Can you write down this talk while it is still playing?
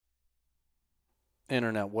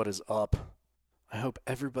Internet, what is up? I hope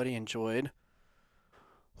everybody enjoyed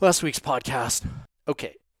last week's podcast.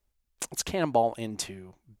 Okay, let's cannonball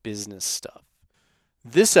into business stuff.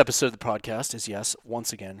 This episode of the podcast is, yes,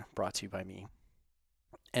 once again, brought to you by me.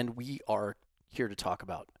 And we are here to talk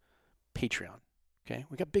about Patreon. Okay,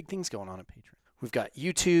 we got big things going on at Patreon. We've got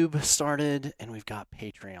YouTube started, and we've got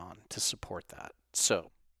Patreon to support that.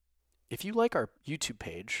 So, if you like our YouTube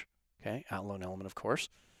page, okay, at Lone Element, of course,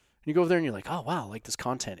 and you go over there and you're like, oh, wow, I like this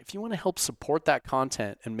content. If you want to help support that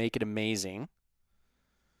content and make it amazing,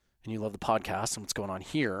 and you love the podcast and what's going on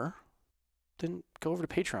here, then go over to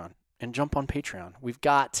Patreon and jump on Patreon. We've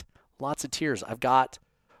got lots of tiers. I've got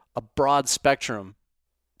a broad spectrum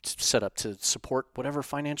set up to support whatever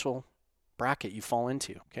financial bracket you fall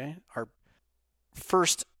into, okay? Our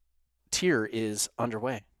first tier is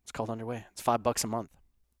Underway. It's called Underway. It's $5 a month.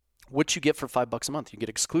 What you get for $5 a month, you get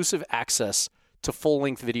exclusive access to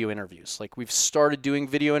full-length video interviews. Like, we've started doing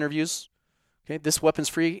video interviews. Okay, this Weapons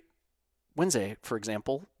Free Wednesday, for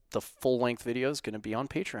example, the full-length video is going to be on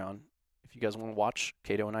Patreon. If you guys want to watch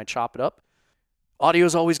Cato and I chop it up. Audio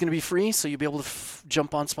is always going to be free, so you'll be able to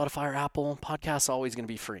jump on Spotify or Apple. Podcasts always going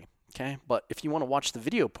to be free. Okay, but if you want to watch the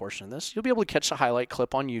video portion of this, you'll be able to catch the highlight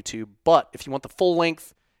clip on YouTube. But if you want the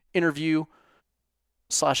full-length interview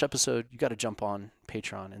 / episode, you got to jump on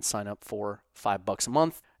Patreon and sign up for $5 a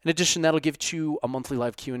month. In addition, that'll give you a monthly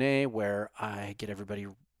live Q&A where I get everybody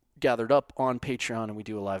gathered up on Patreon and we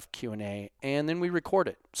do a live Q&A and then we record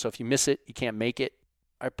it. So if you miss it, you can't make it,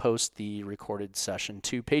 I post the recorded session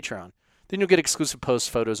to Patreon. Then you'll get exclusive posts,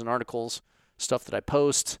 photos, and articles, stuff that I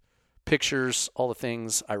post, pictures, all the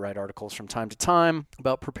things. I write articles from time to time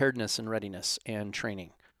about preparedness and readiness and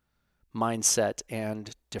training, mindset,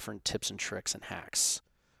 and different tips and tricks and hacks.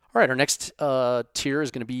 All right, our next tier is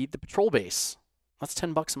going to be the patrol base. That's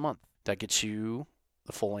 $10 a month. That gets you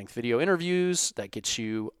the full-length video interviews. That gets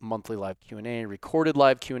you monthly live Q&A, recorded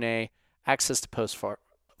live Q&A, access to post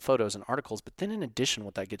photos and articles. But then in addition,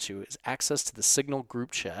 what that gets you is access to the Signal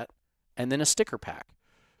group chat and then a sticker pack.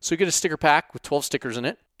 So you get a sticker pack with 12 stickers in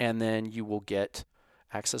it, and then you will get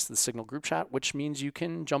access to the Signal group chat, which means you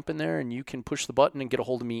can jump in there and you can push the button and get a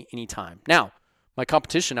hold of me anytime. Now, my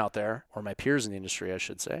competition out there, or my peers in the industry, I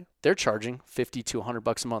should say, they're charging $50 to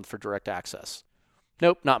 $100 a month for direct access.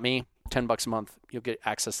 Nope, not me. $10 a month. You'll get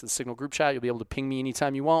access to the Signal group chat. You'll be able to ping me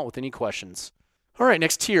anytime you want with any questions. All right,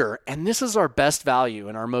 next tier. And this is our best value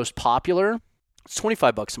and our most popular. It's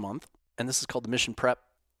 $25 a month. And this is called the Mission Prep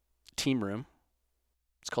Team Room.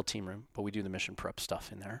 It's called Team Room, but we do the Mission Prep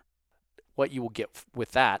stuff in there. What you will get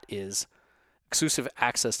with that is exclusive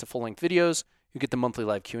access to full-length videos. You get the monthly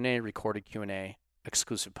live Q&A, recorded Q&A,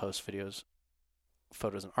 exclusive post videos,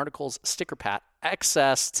 photos and articles, sticker pack,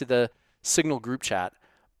 access to the Signal group chat,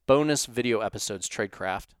 bonus video episodes,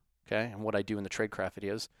 Tradecraft, okay? And what I do in the Tradecraft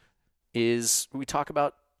videos is we talk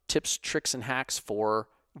about tips, tricks, and hacks for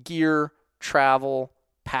gear, travel,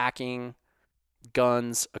 packing,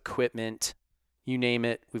 guns, equipment, you name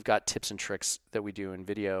it. We've got tips and tricks that we do in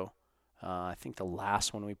video. I think the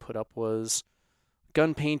last one we put up was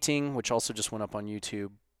gun painting, which also just went up on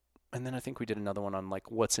YouTube. And then I think we did another one on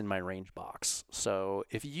like what's in my range box. So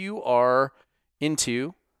if you are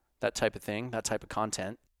into that type of thing, that type of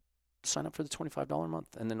content, sign up for the $25 a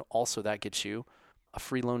month. And then also that gets you a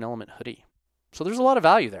free Lone Element hoodie. So there's a lot of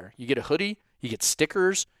value there. You get a hoodie, you get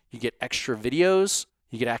stickers, you get extra videos,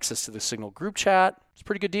 you get access to the Signal group chat. It's a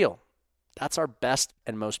pretty good deal. That's our best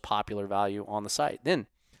and most popular value on the site. Then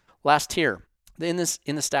last tier, in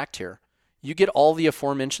the stack tier, you get all the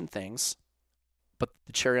aforementioned things, but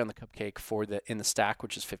the cherry on the cupcake for in the stack,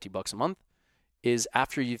 which is $50 a month, is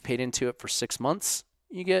after you've paid into it for 6 months,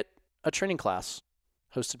 you get a training class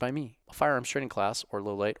hosted by me, a firearms training class or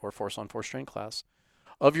low light or force on force training class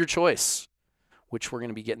of your choice, which we're going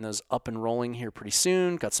to be getting those up and rolling here pretty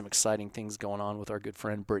soon. Got some exciting things going on with our good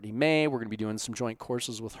friend Brittany May. We're going to be doing some joint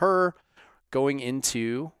courses with her going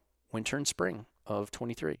into winter and spring of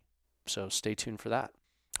 23. So stay tuned for that.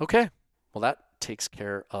 Okay, well, that takes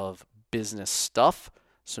care of business stuff.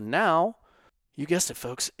 So now, you guessed it,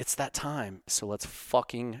 folks, it's that time. So let's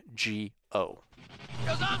fucking G-O.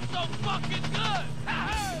 Cause I'm so fucking good!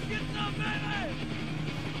 Hey, get some, baby!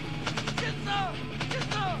 Get some! Get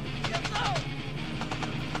some! Get some!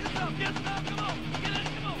 Get some! Get some! Come on! Get it!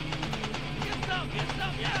 Come on! Get some! Get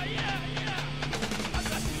some! Yeah! Yeah! Yeah! I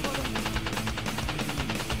got you, mother.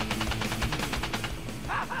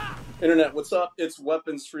 Ha ha! Internet, what's up? It's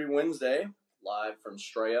Weapons Free Wednesday, live from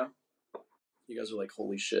Australia. You guys are like,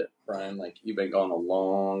 holy shit, Brian, like, you've been gone a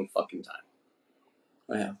long fucking time.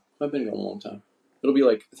 I have. I've been gone a long time. It'll be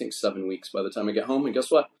like, I think 7 weeks by the time I get home. And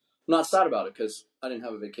guess what? I'm not sad about it because I didn't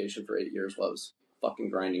have a vacation for 8 years while I was fucking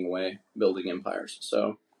grinding away, building empires.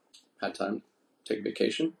 So, had time to take a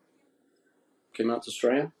vacation. Came out to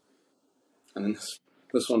Australia. And then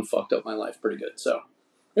this one fucked up my life pretty good. So,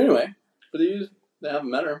 anyway, for those that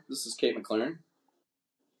haven't met her, this is Kate Mclaren.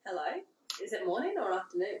 Hello. Is it morning or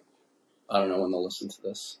afternoon? I don't know when they'll listen to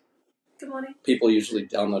this. Good morning. People usually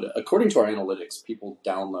download it. According to our analytics, people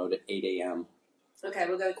download at 8 a.m. Okay,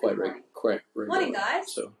 we'll go Quite regularly. Morning,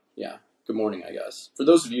 guys. So, yeah. Good morning, I guess. For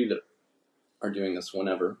those of you that are doing this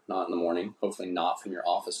whenever, not in the morning, hopefully not from your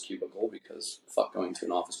office cubicle, because fuck going to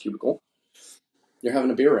an office cubicle. You're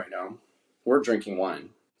having a beer right now. We're drinking wine,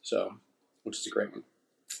 so, which is a great one.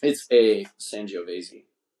 It's a Sangiovese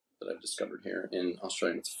that I've discovered here in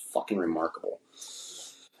Australia. It's fucking remarkable.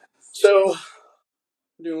 So,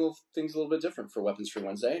 we're doing things a little bit different for Weapons Free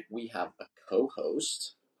Wednesday. We have a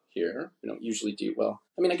co-host here. We don't usually do, well,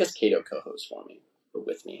 I mean, I guess Kato co-hosts for me, or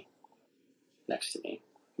with me, next to me.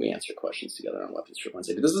 We answer questions together on Weapons Free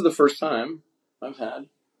Wednesday. But this is the first time I've had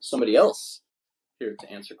somebody else here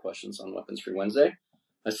to answer questions on Weapons Free Wednesday.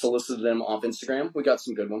 I solicited them off Instagram. We got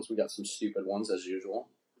some good ones. We got some stupid ones, as usual.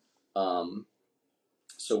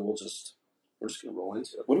 So we're just going to roll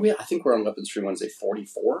into it. What do we? I think we're on Weapons Free Wednesday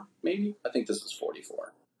 44, maybe? I think this is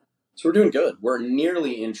 44. So we're doing good. We're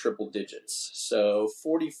nearly in triple digits. So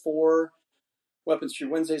 44 Weapons Free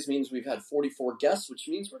Wednesdays means we've had 44 guests, which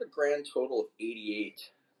means we're at a grand total of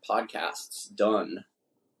 88 podcasts done.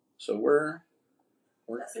 So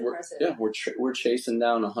That's impressive. Yeah, we're chasing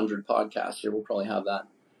down 100 podcasts here. We'll probably have that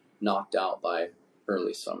knocked out by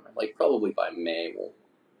early summer. Like probably by May,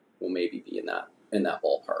 we'll maybe be in that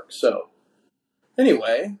ballpark. So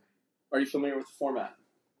anyway, are you familiar with the format,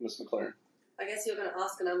 Miss McLaren? I guess you're going to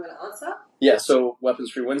ask and I'm going to answer. Yeah. So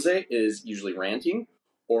Weapons Free Wednesday is usually ranting,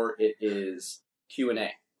 or it is Q&A.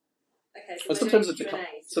 Okay. So and sometimes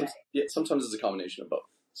it's sometimes it's a combination of both.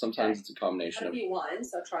 Sometimes it's a combination of. I'll be wine,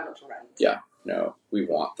 so I'll try not to rant. Yeah. No, we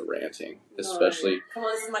want the ranting, especially. No. Come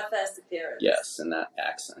on, this is my first appearance. Yes, in that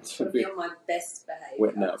accent. I'll be on my best behavior.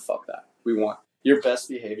 Wait, no, fuck that. We want your best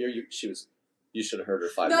behavior. You should have heard her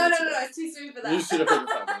 5 minutes ago. No, it's too soon for that. You should have heard her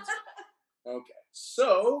 5 minutes ago. Okay,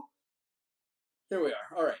 so here we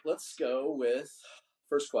are. All right, let's go with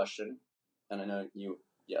first question. And I know you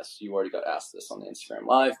already got asked this on the Instagram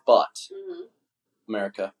Live, but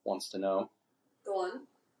America wants to know. Go on.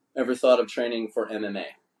 Ever thought of training for MMA?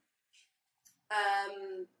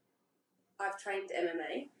 I've trained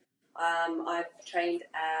MMA. I've trained.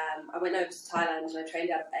 I went over to Thailand and I trained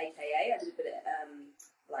out of AKA. I did a bit of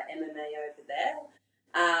like MMA over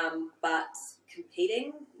there. But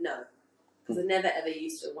competing, no, because I never ever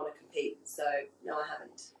used to want to compete. So no, I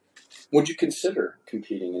haven't. Would you consider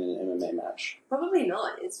competing in an MMA match? Probably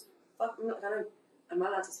not. It's fucking. Am I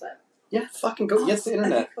allowed to swear? Yeah, fucking go. Yes, the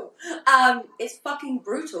internet. Cool. It's fucking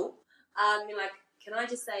brutal. Can I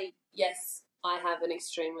just say, yes, I have an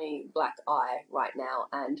extremely black eye right now,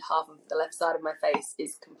 and half of the left side of my face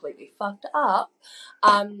is completely fucked up.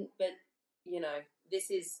 But you know,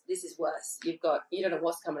 this is worse. You don't know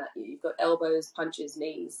what's coming at you. You've got elbows, punches,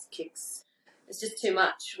 knees, kicks. It's just too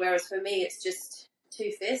much. Whereas for me, it's just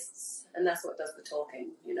 2 fists, and that's what does the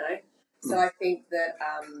talking. You know. So I think that.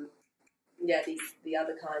 The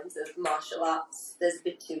other kinds of martial arts, there's a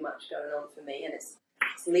bit too much going on for me, and it's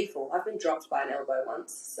lethal. I've been dropped by an elbow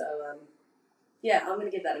once, so I'm going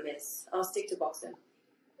to give that a miss. I'll stick to boxing.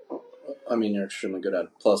 I mean, you're extremely good at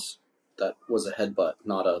it. Plus, that was a headbutt,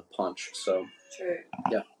 not a punch, so... True.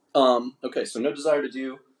 Yeah. Okay, so no desire to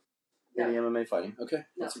do any MMA fighting. Okay,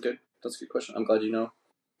 that's a good question. I'm glad you know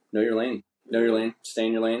your lane. Know your lane, stay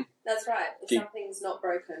in your lane. That's right. If something's not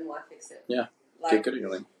broken, why fix it? Yeah, get good at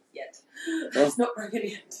your lane. Yet. It's not broken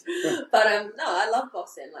yet. Yeah. But no, I love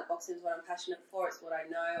boxing. Like, boxing is what I'm passionate for. It's what I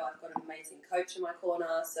know. I've got an amazing coach in my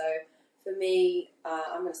corner. So for me,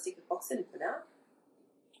 I'm going to stick with boxing for now.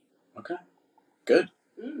 Okay. Good.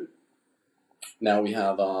 Now we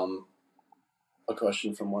have a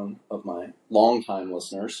question from one of my longtime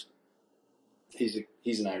listeners. He's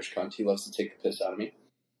an Irish cunt. He loves to take the piss out of me.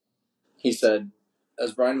 He said,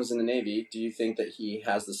 as Brian was in the Navy, do you think that he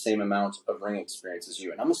has the same amount of ring experience as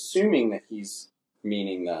you? And I'm assuming that he's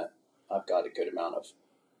meaning that I've got a good amount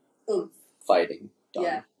of fighting done.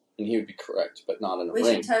 Yeah. And he would be correct, but not in a ring.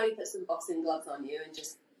 We should totally put some boxing gloves on you and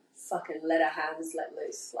just fucking let our hands let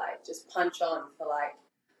loose. Like, just punch on for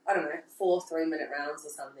 4 3-minute rounds or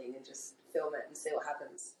something and just film it and see what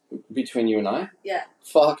happens. Between you and I? Yeah.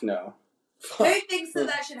 Fuck no. Who thinks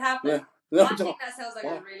that should happen? Yeah. No, I think that sounds like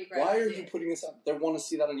a really great idea. Why are you putting this up? They want to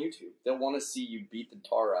see that on YouTube. They'll want to see you beat the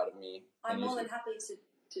tar out of me. I'm more than happy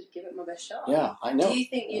to give it my best shot. Yeah, I know. Do you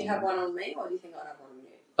think you'd have one on me, or do you think I'd have one on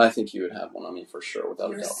you? I think you would have one on me for sure, without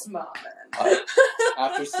You're a a doubt. smart man.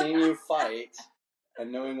 After seeing you fight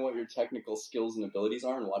and knowing what your technical skills and abilities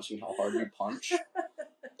are and watching how hard you punch,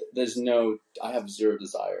 I have zero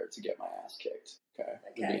desire to get my ass kicked.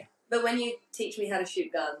 Okay. But when you teach me how to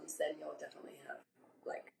shoot guns, then you'll definitely have,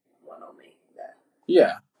 like, one on me there.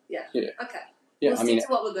 Yeah. Yeah. Okay. Yeah, We'll stick to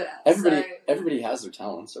what we're good at. Everybody has their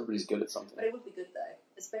talents. Everybody's good at something. But it would be good, though.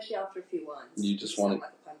 Especially after a few ones. You just want like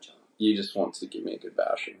a punch on. You just want to give me a good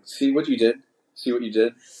bashing. See what you did?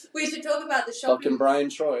 We should talk about the shopping. Fucking Brian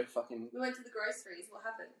Troy. We went to the groceries. What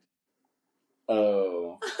happened?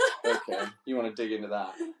 Oh. Okay. You want to dig into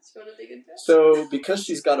that? Do you want to dig into it? So, because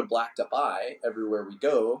she's got a blacked up eye everywhere we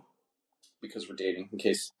go, because we're dating, in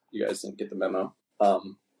case you guys didn't get the memo,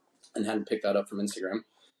 and hadn't picked that up from Instagram,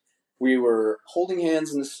 we were holding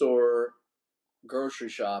hands in the store, grocery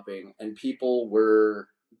shopping, and people were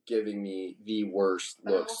giving me the worst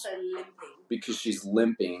looks. I'm also limping. Because she's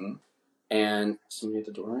limping, and somebody at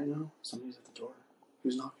the door right now? Somebody's at the door.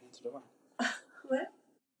 Who's knocking at the door? What?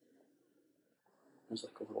 There's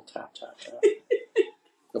like a little tap, tap, tap.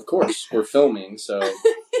 Of course, we're filming, so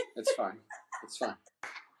it's fine. It's fine.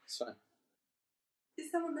 Is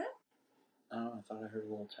someone there? Oh, I thought I heard a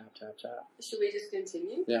little tap, tap, tap. Should we just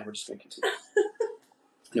continue? Yeah, we're just going to continue.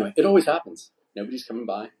 Anyway, it always happens. Nobody's coming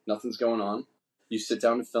by. Nothing's going on. You sit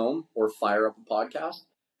down to film or fire up a podcast.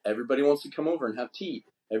 Everybody wants to come over and have tea.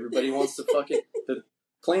 Everybody wants to the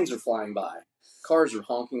planes are flying by. Cars are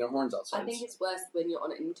honking their horns outside. I think it's worse when you're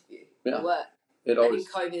on an interview Yeah. at work. It like always...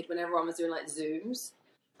 in COVID, when everyone was doing like Zooms,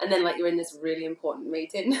 and then like you're in this really important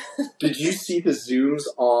meeting. Did you see the Zooms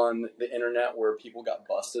on the internet where people got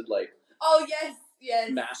busted like... Oh, yes.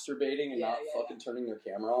 masturbating and not fucking turning their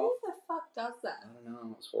camera off? Who the fuck does that? I don't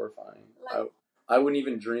know. It's horrifying. Like... I wouldn't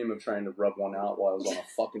even dream of trying to rub one out while I was on a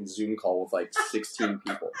fucking Zoom call with like 16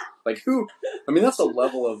 people. Like who? I mean, that's a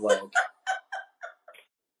level of like...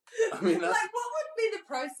 I mean, that's... Like, what would be the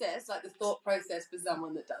process, like the thought process for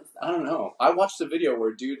someone that does that? I don't know. I watched a video where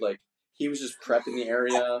a dude, like, he was just prepping the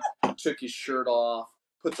area, took his shirt off,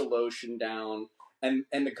 put the lotion down, and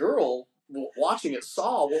the girl watching it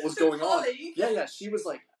saw what was going on. Yeah. She was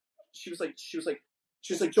like,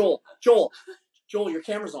 Joel, your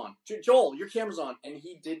camera's on. Joel, your camera's on. And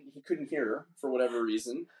he couldn't hear her for whatever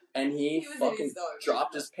reason. And he fucking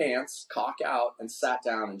dropped his pants, cock out, and sat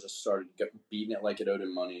down and just started beating it like it owed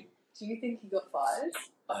him money. Do you think he got fired?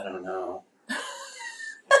 I don't know.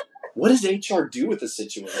 What does HR do with a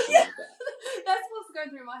situation like that? That's what's going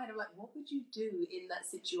through my head. I'm like, what would you do in that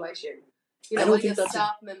situation? You I know, don't when think your that's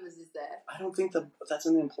staff members is there. I don't think that's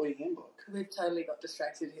in the employee handbook. We've totally got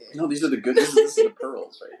distracted here. No, these are the good. This is the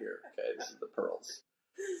pearls right here. Okay, this is the pearls.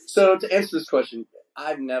 So to answer this question,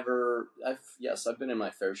 I've been in my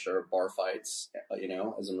fair share of bar fights,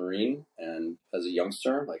 as a Marine and as a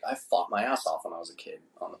youngster. Like, I fought my ass off when I was a kid.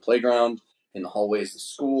 On the playground, in the hallways of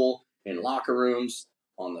school, in locker rooms,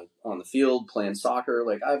 on the field, playing soccer.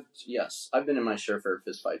 Like, I've been in my share of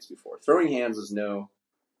fist fights before. Throwing hands is no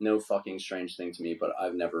fucking strange thing to me, but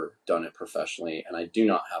I've never done it professionally, and I do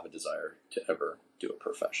not have a desire to ever do it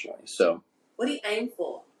professionally. So... What do you aim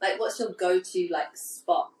for? Like, what's your go-to, like,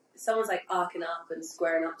 spot? If someone's, like, arcing up and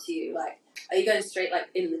squaring up to you, like, are you going straight, like,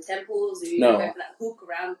 in the temples? Or are you going for that hook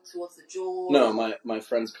around towards the jaw? No, my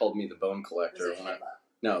friends called me the bone collector.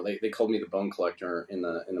 No, they called me the bone collector in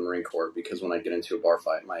the Marine Corps because when I get into a bar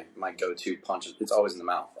fight, my go-to punch, it's always in the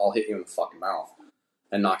mouth. I'll hit you in the fucking mouth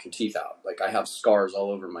and knock your teeth out. Like, I have scars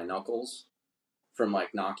all over my knuckles from,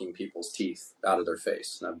 like, knocking people's teeth out of their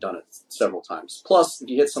face. And I've done it several times. Plus, if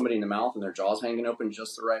you hit somebody in the mouth and their jaw's hanging open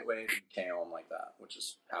just the right way, you KO them like that, which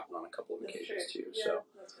has happened on a couple of occasions, too.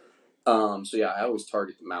 Yeah, So I always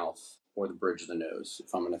target the mouth or the bridge of the nose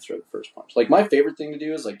if I'm going to throw the first punch. Like, my favorite thing to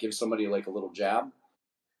do is, like, give somebody, like, a little jab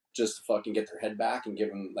just to fucking get their head back and give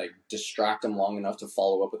them, like, distract them long enough to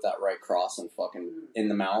follow up with that right cross and fucking in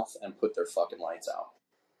the mouth and put their fucking lights out.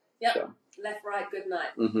 Yep. So. Left, right, good night.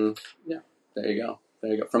 Mm-hmm. Yeah. There you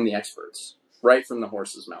go. From the experts. Right from the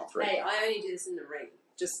horse's mouth. Right. Hey, I only do this in the ring.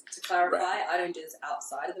 Just to clarify, I don't do this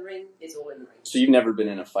outside of the ring. It's all in the ring. So you've never been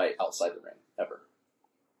in a fight outside the ring, ever?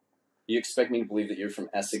 You expect me to believe that you're from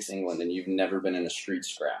Essex, England, and you've never been in a street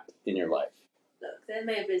scrap in your life? Look, there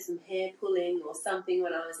may have been some hair pulling or something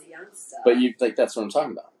when I was a youngster. But that's what I'm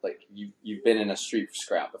talking about. Like, you've been in a street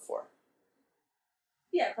scrap before.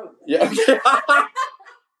 Yeah, probably. Yeah, okay.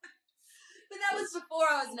 But that was before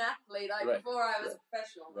I was an athlete, before I was a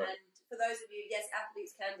professional. Right. And for those of you, yes,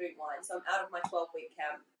 athletes can drink wine. So I'm out of my 12-week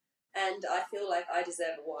camp. And I feel like I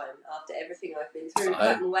deserve a wine after everything I've been through.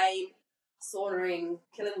 Cutting weight, saunering,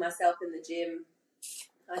 killing myself in the gym.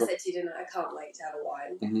 I said to you, didn't I can't wait to have a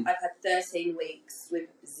wine. Mm-hmm. I've had 13 weeks with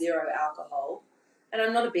 0 alcohol, and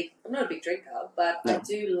I'm not a big drinker, but I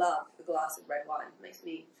do love a glass of red wine. It makes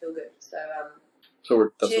me feel good. So that's what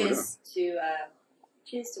we're doing.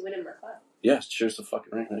 Cheers to winning my fight. Yes, cheers to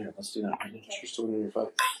fucking right here. Let's do that. Okay. Cheers to winning your fight.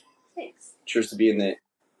 Thanks. Cheers to being the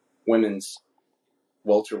women's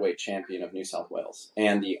welterweight champion of New South Wales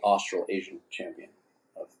and the Australasian champion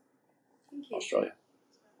of Australia.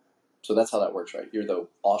 So that's how that works, right? You're the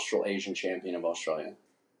Australasian champion of Australia.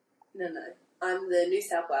 No. I'm the New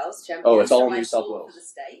South Wales champion. Oh, it's all New South Wales. For the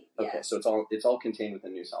state. Okay, yeah. so it's all contained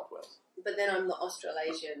within New South Wales. But then I'm the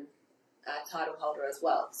Australasian title holder as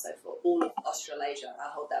well. So for all of Australasia,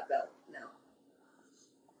 I hold that belt now.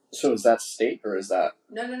 So is that state or is that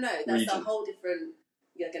No. That's region? a whole different.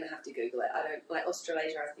 You're gonna have to Google it. I don't like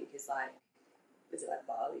Australasia. I think is it like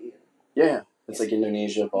Bali? Yeah. It's like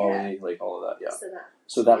Indonesia, Bali, like all of that. Yeah.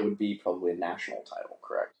 So that would be probably a national title,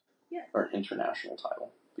 correct? Yeah. Or an international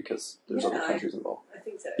title because there's other countries involved. I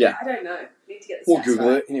think so. Yeah. I don't know. Need to get this. We'll Google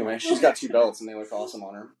right. it anyway. She's got 2 belts and they look awesome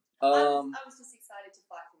on her. I was just excited to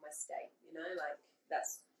fight for my state. Like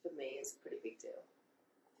that's for me is a pretty big deal.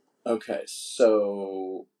 Okay,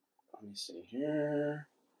 so let me see here.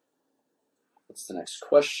 What's the next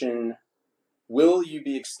question? Will you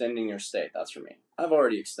be extending your stay? That's for me. I've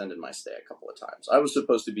already extended my stay a couple of times. I was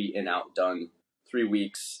supposed to be in out done 3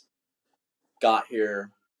 weeks. Got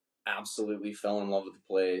here, absolutely fell in love with the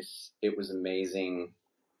place. It was amazing.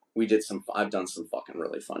 I've done some fucking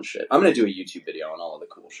really fun shit. I'm going to do a YouTube video on all of the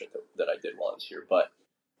cool shit that I did while I was here, but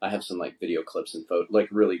I have some like video clips and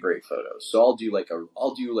really great photos. So I'll do like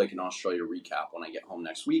an Australia recap when I get home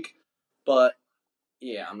next week. But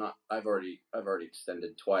yeah, I've already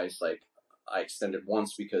extended twice. Like I extended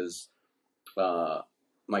once because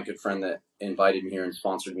my good friend that invited me here and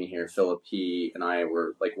sponsored me here, Philip, he and I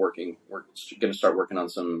were like we're going to start working on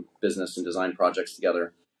some business and design projects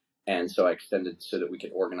together. And so I extended so that we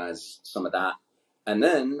could organize some of that. And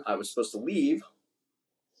then I was supposed to leave.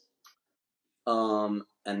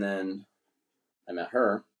 And then I met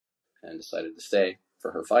her and decided to stay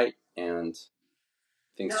for her fight. And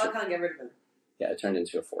things. I can't get rid of him. Yeah, it turned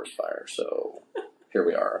into a forest fire. So here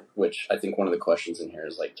we are. Which I think one of the questions in here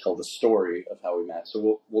is like tell the story of how we met.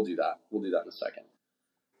 So we'll do that. We'll do that in a second.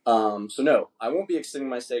 So no, I won't be extending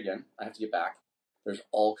my stay again. I have to get back. There's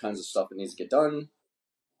all kinds of stuff that needs to get done.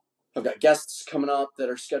 I've got guests coming up that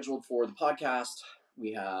are scheduled for the podcast.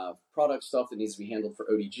 We have product stuff that needs to be handled for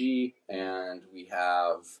ODG, and we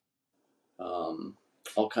have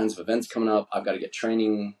all kinds of events coming up. I've got to get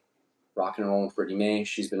training, rocking and rolling with Brittany May.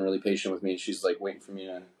 She's been really patient with me. She's like waiting for me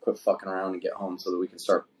to quit fucking around and get home so that we can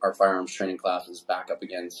start our firearms training classes back up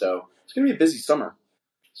again. So it's going to be a busy summer.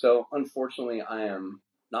 So unfortunately, I am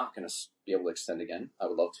not going to be able to extend again. I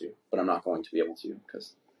would love to, but I'm not going to be able to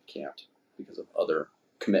because I can't because of other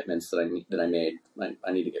commitments that I made.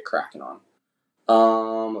 I need to get cracking on.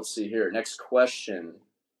 Let's see here. Next question.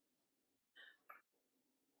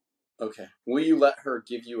 Okay. Will you let her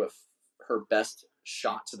give you her best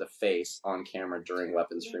shot to the face on camera during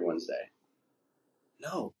Weapons Free Wednesday?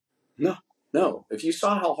 No. If you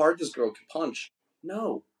saw how hard this girl could punch,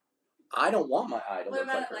 no. I don't want my eye to look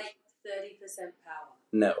like her. Like 30% power?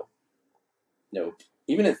 No.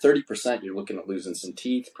 Even at 30%, you're looking at losing some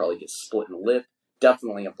teeth, probably get split in the lip,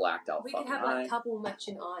 definitely a blacked out fucking eye. We could have like a couple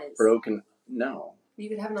matching eyes. Broken. No. You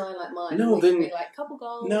could have an eye like mine. No, then be like couple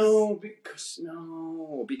goals.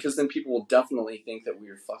 Because then people will definitely think that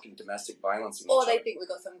we're fucking domestic violence. Or they think we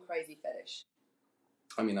got some crazy fetish.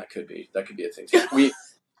 I mean, that could be a thing too.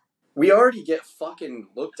 We already get fucking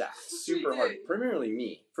looked at super hard. Primarily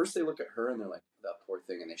me. First they look at her and they're like, that poor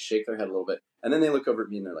thing, and they shake their head a little bit, and then they look over at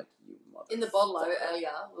me and they're like, you mother. In the bottle earlier,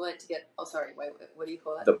 we went to get. Oh, sorry. Wait. What do you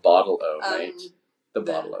call it? The bottle-o, mate. The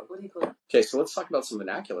bottle-o. What do you call it? Okay, so let's talk about some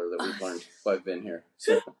vernacular that we've learned while I've been here.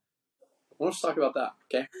 So, let's talk about that,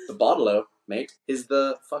 okay? The bottle-o, mate, is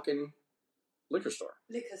the fucking liquor store.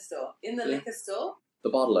 Liquor store. In the liquor store? The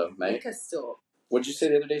bottle-o, mate. Liquor store. What'd you say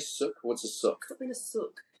the other day? Sook? What's a sook? Stop being a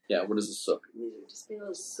sook. Yeah, what is a sook? Just being a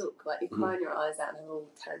little sook. Like, you're crying your eyes out and having a little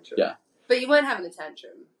tantrum. Yeah. But you weren't having a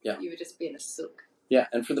tantrum. Yeah. You were just being a sook. Yeah,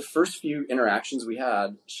 and for the first few interactions we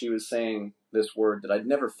had, she was saying this word that I'd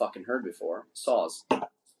never fucking heard before. Saws.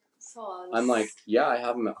 Saws. I'm like, yeah, I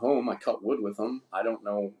have them at home. I cut wood with them. I don't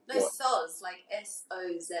know. No, saws, like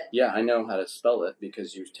S-O-Z. Yeah, I know how to spell it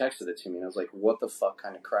because you texted it to me, and I was like, what the fuck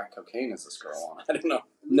kind of crack cocaine is this girl on? I don't know.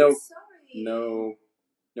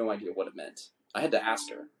 No idea what it meant. I had to ask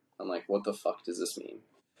her. I'm like, what the fuck does this mean?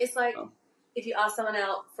 It's like, if you ask someone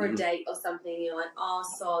out for a date or something, you're like, oh,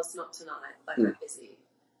 saws, not tonight. Like, I'm busy.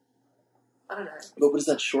 I don't know. But what is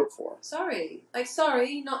that short for? Sorry. Like,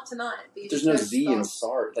 sorry, not tonight. But There's no Z in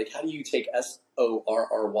sorry. Like, how do you take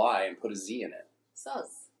SORRY and put a Z in it?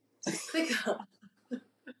 Soz. Quicker.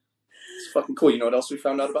 It's fucking cool. You know what else we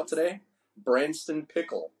found out about today? Branston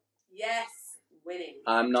Pickle. Yes. Winning.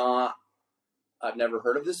 I've never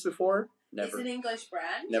heard of this before. Never. It's an English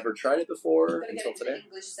brand. Never tried it before until today. The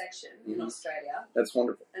English section in Australia. That's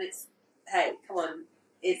wonderful. And it's, hey, come on.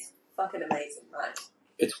 It's fucking amazing, right?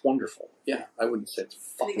 It's wonderful. Yeah, I wouldn't say it's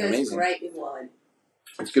fucking amazing. It goes great with wine.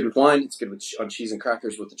 It's good with wine. It's good with on cheese and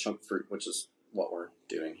crackers with the chunk of fruit, which is what we're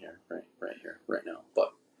doing here, right now.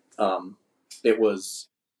 But it was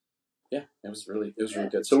really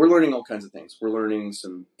good. So we're learning all kinds of things. We're learning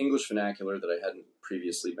some English vernacular that I hadn't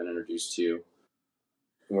previously been introduced to.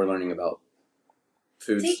 And we're learning about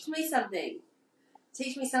foods. Teach me something.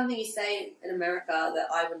 Teach me something you say in America that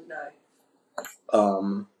I wouldn't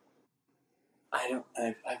know.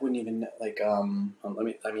 I wouldn't even know,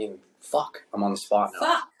 fuck. I'm on the spot now.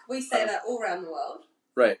 Fuck. We say that all around the world.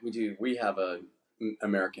 Right, we do.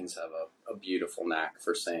 Americans have a beautiful knack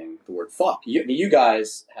for saying the word fuck. You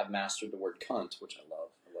guys have mastered the word cunt, which I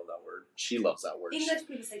love. I love that word. She loves that word. English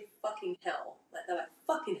people say fucking hell. Like, they're like,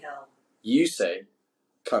 fucking hell. You say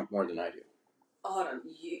cunt more than I do. Oh, hold on.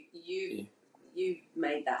 You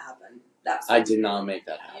made that happen. I did not make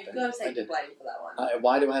that happen. You've got to take the blame for that one.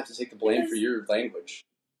 Why do I have to take the blame for your language?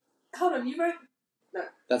 Hold on, you wrote... No.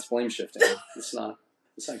 That's blame shifting. It's not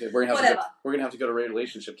good. We're gonna have to go to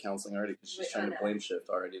relationship counseling already because she's trying to blame shift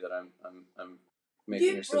already that I'm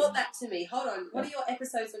making. You brought that to me. Hold on. One of your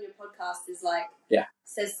episodes on your podcast is like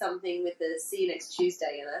says something with the see you next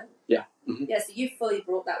Tuesday, you know? Yeah. Mm-hmm. Yeah. So you fully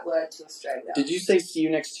brought that word to Australia. Did you say see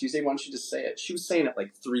you next Tuesday? Why don't you just say it? She was saying it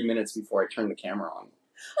like 3 minutes before I turned the camera on.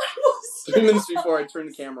 3 minutes before I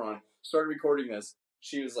turned the camera on, started recording this.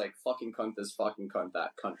 She was like, "Fucking cunt this, fucking cunt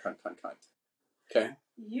that, cunt." Okay.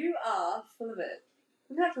 You are full of it.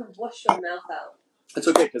 I'm gonna have to wash your mouth out. It's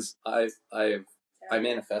okay because I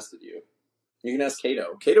manifested you. You can ask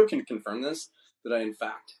Cato. Cato can confirm this. That I in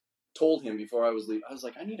fact told him before I was leaving. I was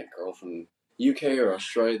like, I need a girl from UK or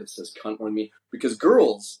Australia that says cunt more than me because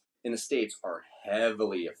girls in the States are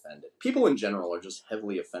heavily offended. People in general are just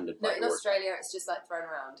heavily offended by in the word. Australia, it's just like thrown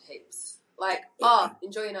around heaps. Like,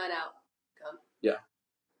 enjoy your night out, cunt. Yeah.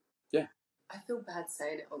 I feel bad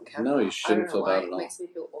saying it on camera. No, you shouldn't feel bad at all. It makes me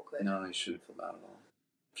feel awkward. No, you shouldn't feel bad at all.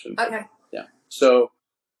 Okay. Yeah. So,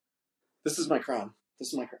 this is my crowd.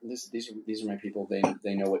 These are my people.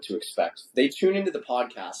 They know what to expect. They tune into the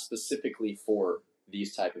podcast specifically for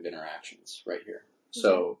these type of interactions right here.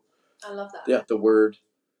 So, I love that. Yeah, the word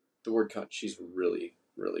cunt. She's really,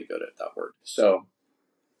 really good at that word. So,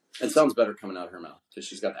 it sounds better coming out of her mouth because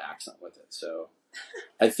she's got the accent with it. So.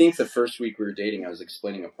 I think the first week we were dating, I was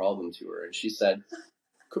explaining a problem to her, and she said,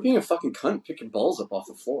 "Quit being a fucking cunt, pick your balls up off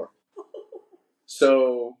the floor."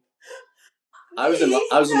 So I was in love.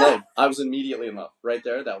 I was immediately in love. Right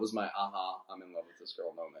there, that was my aha, I'm in love with this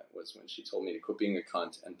girl moment, was when she told me to quit being a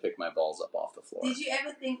cunt and pick my balls up off the floor. Did you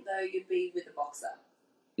ever think, though, you'd be with a boxer?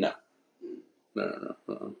 No. No.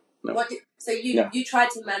 So you tried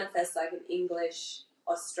to manifest like an English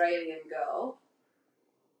Australian girl.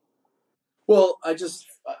 Well, I just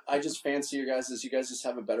fancy you guys as you guys just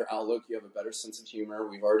have a better outlook. You have a better sense of humor.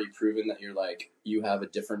 We've already proven that you have a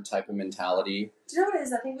different type of mentality. Do you know what it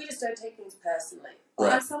is? I think we just don't take things personally.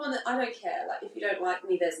 Right. I'm someone that I don't care. Like, if you don't like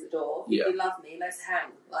me, there's the door. If you love me, let's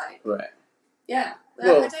hang. Like, right. Yeah.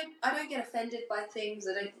 Well, I don't get offended by things.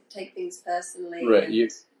 I don't take things personally.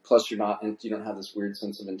 Right. Plus, you don't have this weird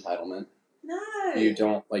sense of entitlement. No. You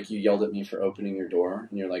don't, you yelled at me for opening your door,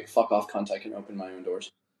 and you're like, "Fuck off, cunt, I can open my own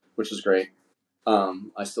doors," which is great.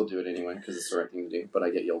 I still do it anyway because it's the right thing to do, but I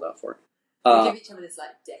get yelled at for it. We give each other this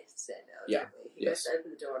death stare now. Yeah. He goes to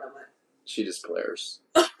open the door and I'm like... She just glares.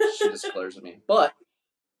 She just glares at me. But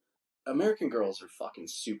American girls are fucking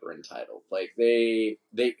super entitled.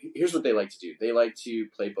 Here's what they like to do. They like to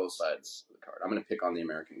play both sides of the card. I'm going to pick on the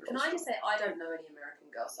American girls. Can I just say, I don't know any American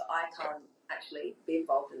girls, so I can't actually be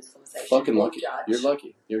involved in this conversation. Fucking lucky. Judge. You're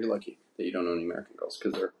lucky. You're lucky that you don't know any American girls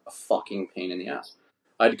because they're a fucking pain in the ass.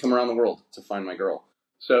 I had to come around the world to find my girl.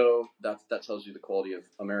 So that tells you the quality of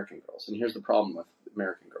American girls. And here's the problem with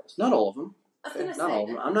American girls. Not all of them. Okay? Not all of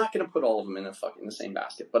them. I'm not going to put all of them in the same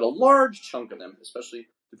basket. But a large chunk of them, especially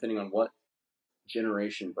depending on what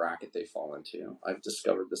generation bracket they fall into. I've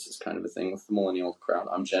discovered this is kind of a thing with the millennial crowd.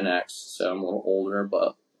 I'm Gen X, so I'm a little older,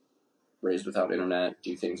 but raised without internet,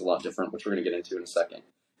 do things a lot different, which we're going to get into in a second.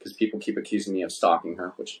 Because people keep accusing me of stalking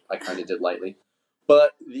her, which I kind of did lightly.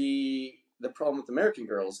 But the problem with American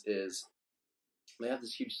girls is they have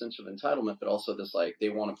this huge sense of entitlement, but also this, they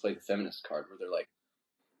want to play the feminist card where they're like,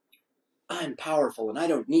 I'm powerful and I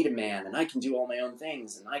don't need a man and I can do all my own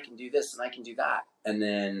things and I can do this and I can do that. And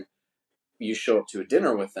then you show up to a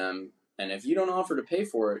dinner with them, and if you don't offer to pay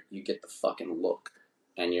for it, you get the fucking look.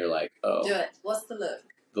 And you're like, oh. Do it. What's the look?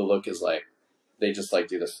 The look is like, they just like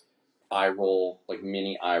do this eye roll, like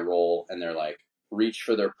mini eye roll, and they're like, reach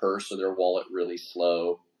for their purse or their wallet really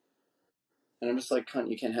slow. And I'm just like,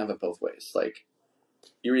 cunt, you can't have it both ways. Like,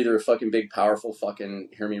 you're either a fucking big, powerful, fucking,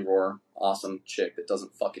 hear me roar, awesome chick that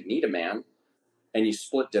doesn't fucking need a man, and you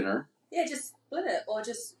split dinner. Yeah, just split it, or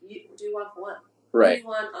just you do one for one. Right. You do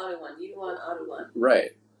one, I'll do one. You do one, I'll do one.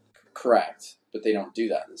 Right. Correct. But they don't do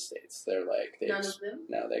that in the States. They're like, None of them?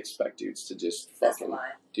 No, they expect dudes to just That's a fucking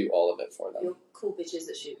lie. do all of it for them. Your cool bitches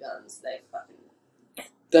that shoot guns, they fucking...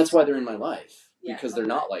 That's why they're in my life. Yeah, because they're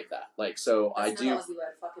not like that. Like, so That's I do... Aussie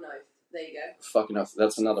word, fucking oath. There you go. Fucking oath.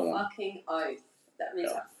 That's another one. Fucking oath. That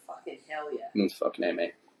means like fucking hell yeah. Means fucking A,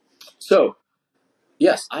 mate. So,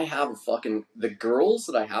 yes, I have a fucking... The girls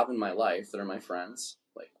that I have in my life that are my friends,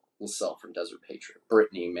 like LaSalle from Desert Patriot,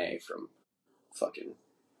 Brittany May from fucking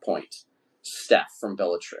Point, Steph from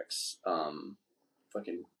Bellatrix,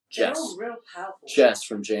 fucking Jess. They're all real powerful. Jess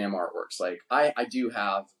from JM Artworks. Like, I do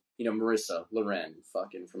have, Marissa Loren,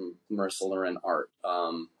 fucking from Marissa Loren Art.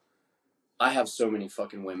 I have so many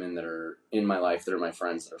fucking women that are in my life that are my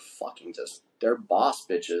friends that are fucking just, they're boss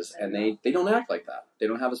bitches, and they don't act like that. They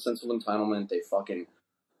don't have a sense of entitlement. They fucking,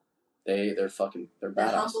 they're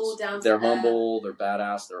badasses. Humble, down to they're earth. humble, they're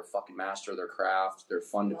badass, they're a fucking master of their craft, they're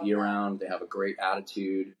fun to be Love that. around, they have a great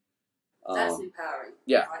attitude. That's empowering.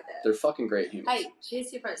 Yeah, right there. they're fucking great humans. Hey, cheers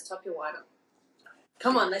to your friends. Top your wine up.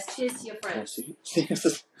 Come on, let's cheers to your friends.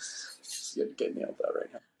 She's gonna get nailed that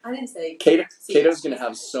right now. I didn't say. Kato's gonna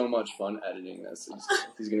have so much fun editing this.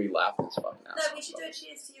 He's gonna be laughing his fucking ass. No, we should do a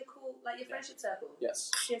cheers to your cool, like your friendship circle.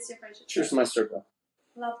 Yes. Cheers to your friendship Cheers to circle. my circle.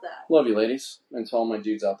 Love that. Love you, ladies. And to all my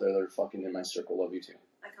dudes out there that are fucking in my circle, love you too.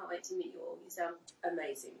 I can't wait to meet you all. You sound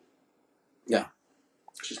amazing. Yeah.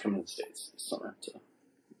 She's coming to the States this summer to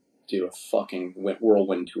do a fucking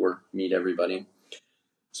whirlwind tour, meet everybody.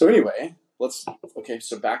 So anyway,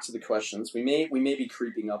 so back to the questions. We may be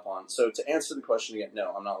creeping up on. So to answer the question again,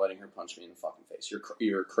 no, I'm not letting her punch me in the fucking face.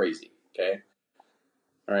 You're crazy, okay?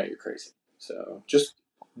 All right, you're crazy. So just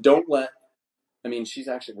don't let. I mean,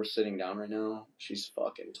 we're sitting down right now. She's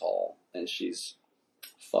fucking tall and she's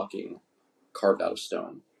fucking carved out of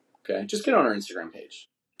stone. Okay, just get on her Instagram page.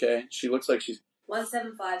 Okay, she looks like she's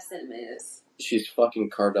 175 centimeters. She's fucking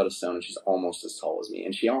carved out of stone, and she's almost as tall as me,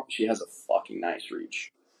 and she has a fucking nice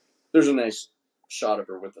reach. There's a nice shot of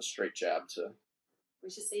her with a straight jab to.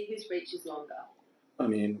 We should see whose reach is longer. I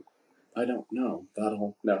mean, I don't know.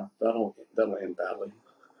 That'll end badly.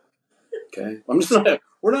 Okay,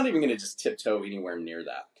 we're not even gonna just tiptoe anywhere near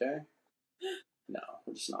that. Okay, no,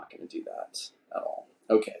 we're just not gonna do that at all.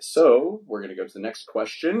 Okay, so we're gonna go to the next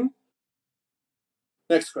question.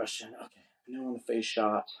 Next question. Okay, no on the face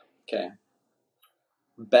shot. Okay.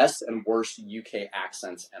 Best and worst UK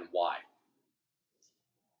accents and why?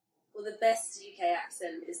 Well, the best UK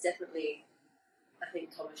accent is definitely, I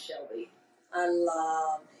think, Thomas Shelby. I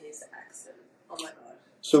love his accent. Oh my god.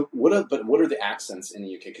 So what are the accents in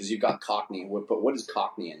the UK? Because you've got Cockney, but what is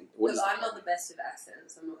Cockney in? Look, I'm not the best of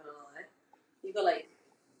accents. I'm not gonna lie. You've got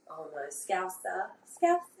Scouser.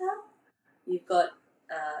 You've got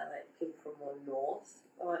people from more north.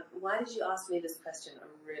 Why did you ask me this question? I'm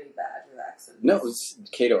really bad with accents. No, it's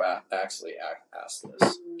Cato actually asked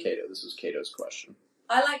this. Cato, this was Cato's question.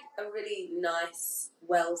 I like a really nice,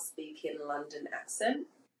 well-speaking London accent.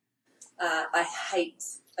 I hate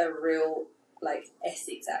a real,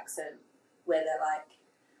 Essex accent where they're like,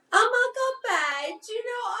 oh my god, babe, do you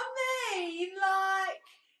know what I mean?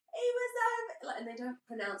 He was over... and they don't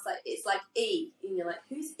pronounce, it's like E. And you're like,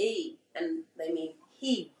 who's E? And they mean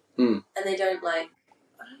he. And they don't,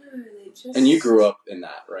 I don't know, they just... And you grew up in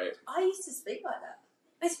that, right? I used to speak like that.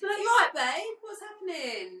 I used to be like, right, babe, what's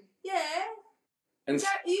happening? Yeah. And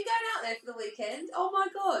Are you going out there for the weekend? Oh my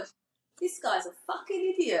god, this guy's a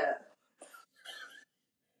fucking idiot.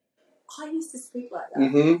 I used to speak like that.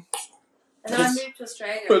 Mm-hmm. And then I moved to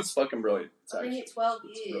Australia. It's fucking brilliant. I've been here 12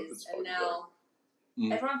 years, and now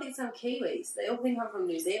everyone thinks I'm Kiwis. They all think I'm from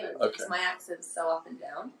New Zealand because my accent's so up and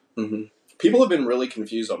down. Mm-hmm. People have been really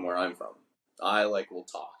confused on where I'm from. I will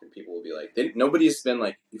talk, and people will be like, nobody's been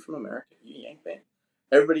like, you from America? You Yank band?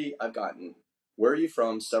 Everybody I've gotten, where are you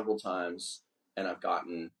from several times, and I've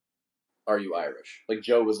gotten, are you Irish? Like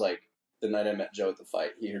Joe was like, the night I met Joe at the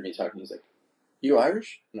fight, he heard me talking, he's like, you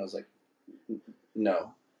Irish? And I was like,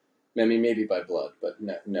 no. I mean, maybe by blood, but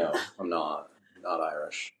no, I'm not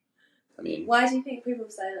Irish. I mean... Why do you think people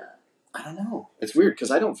say that? I don't know. It's weird,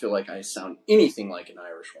 because I don't feel like I sound anything like an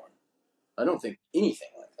Irish one. I don't think anything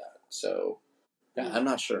like that. So, yeah, I'm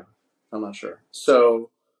not sure. So,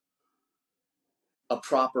 a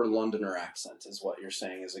proper Londoner accent is what you're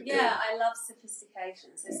saying is a good... Yeah, I love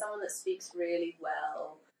sophistication. So someone that speaks really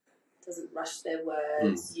well, doesn't rush their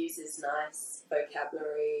words, uses nice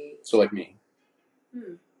vocabulary. So like me.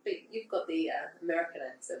 But you've got the American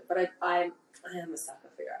accent. But I am a sucker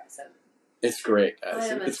for your accent. It's great, guys.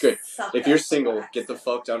 It's great. If you're single, get the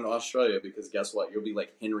fuck down to Australia because guess what? You'll be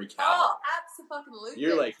like Henry Cavill. Oh, absolutely.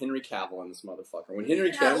 You're like Henry Cavill in this motherfucker. When Henry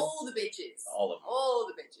you can have Cavill... all the bitches. All of them. All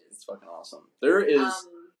the bitches. It's fucking awesome. There is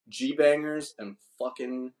G-bangers and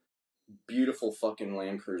fucking beautiful fucking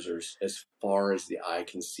Land Cruisers as far as the eye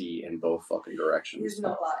can see in both fucking directions. He's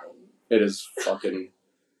not lying. It is fucking...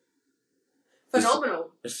 phenomenal.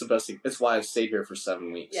 It's the best thing. It's why I've stayed here for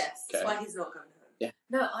 7 weeks. Yes, that's why he's not coming home. Yeah.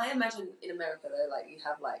 No, I imagine in America though, like you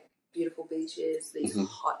have like beautiful beaches, these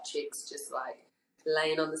hot chicks just like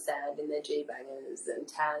laying on the sand in their G-bangers and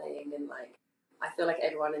tanning, and like I feel like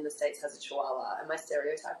everyone in the States has a chihuahua. Am I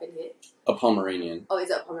stereotyping here? A Pomeranian. Oh, is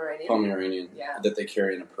that a Pomeranian? Pomeranian. Yeah. That they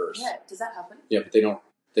carry in a purse. Yeah. Does that happen? Yeah, but they don't.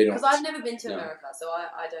 Because I've never been to America, so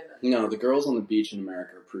I don't know. No, the girls on the beach in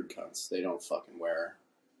America are prude cunts. They don't fucking wear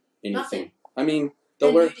anything. Nothing. I mean,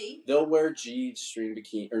 they'll wear G-string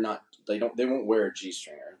bikini, or not. They won't wear a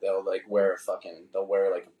G-stringer. They'll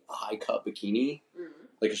wear like a high cut bikini,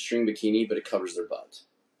 like a string bikini, but it covers their butt.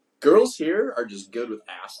 Girls here are just good with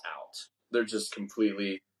ass out. They're just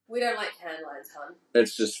completely... We don't like tan lines, hun.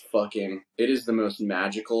 It's just fucking... It is the most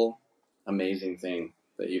magical, amazing thing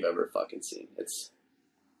that you've ever fucking seen. It's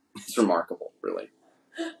remarkable, really.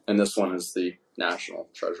 And this one is the national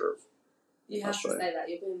treasure of You have Australia. to say that.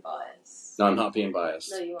 You're being biased. No, I'm not being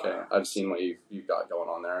biased. No, you okay. are. I've seen what you've got going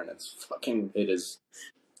on there, and it's fucking... It's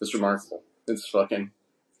remarkable. It's fucking...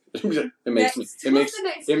 It makes me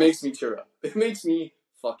tear up. It makes me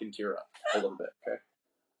fucking tear up a little bit,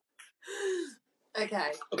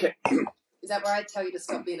 Okay. Okay. Is that where I tell you to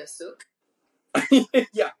stop being a sook?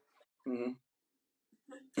 Yeah. Mm-hmm.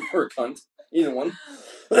 Or a cunt. Either one.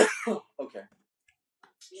 Okay.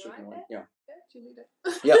 You alright there? Yeah. Yeah,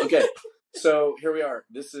 Yeah, okay. So, here we are.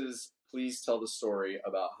 This is Please Tell the Story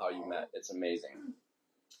About How You Met. It's amazing.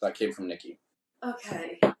 That came from Nikki.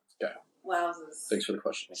 Okay. Okay. Wowzers. Thanks for the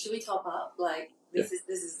question. Should we top up? Like, this is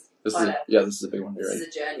This is a big one. This is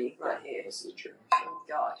a journey right here. This is a journey. Oh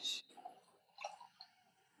gosh.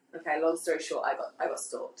 Okay, long story short, I got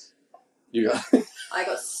stalked. You got... I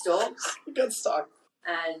got stalked. You got stalked.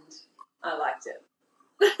 And I liked it.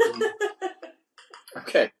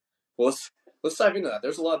 Okay. Well, let's dive into that.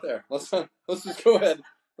 There's a lot there. Let's just go ahead.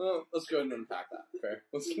 Let's go ahead and unpack that. Okay.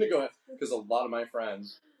 Let's go ahead, because a lot of my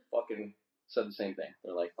friends fucking said the same thing.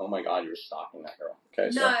 They're like, "Oh my god, you're stalking that girl." Okay.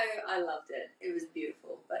 No, I loved it. It was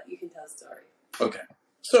beautiful, but you can tell the story. Okay.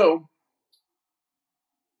 So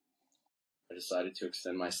I decided to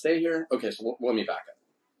extend my stay here. Okay, so let me back up.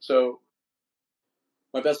 So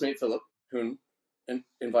my best mate Philip, who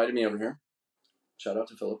invited me over here. Shout out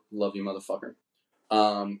to Philip. Love you, motherfucker.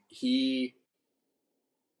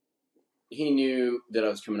 He knew that I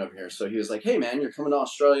was coming over here, so he was like, "Hey, man, you're coming to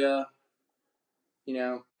Australia. You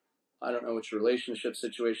know, I don't know what your relationship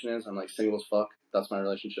situation is." I'm like, single as fuck. That's my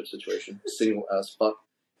relationship situation. Single as fuck.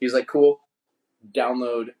 He's like, cool.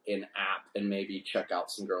 Download an app and maybe check out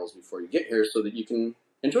some girls before you get here so that you can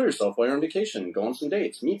enjoy yourself while you're on vacation, go on some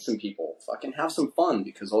dates, meet some people, fucking have some fun,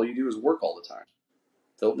 because all you do is work all the time.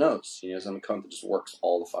 Philip knows. He knows I'm a cunt that just works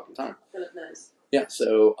all the fucking time. Philip knows. Yeah,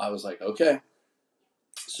 so I was like, okay.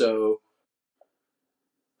 So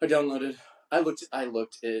I downloaded. I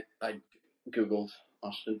Googled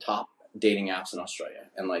top dating apps in Australia,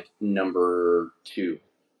 and like number 2,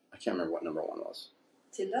 I can't remember what number 1 was.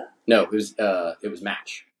 Tinder? No, it was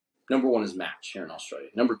Match. Number 1 is Match here in Australia.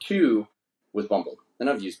 Number 2 was Bumble, and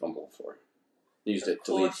I've used Bumble before. Used it,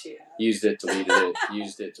 deleted it, used it,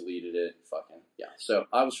 deleted it, fucking yeah. So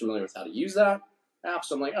I was familiar with how to use that app,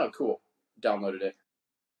 so I'm like, oh cool. Downloaded it,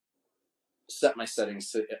 set my settings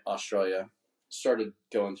to Australia, started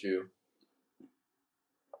going through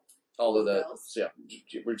all of the, so yeah,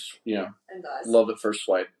 we're just, and guys. love at first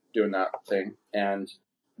swipe, doing that thing, and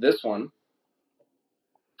this one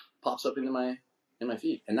pops up in my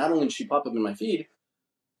feed, and not only did she pop up in my feed,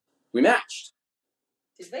 we matched.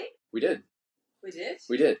 Did we? We did. We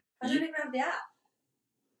did? I You- don't even have the app.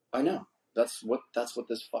 I know. That's what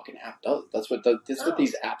this fucking app does. That's what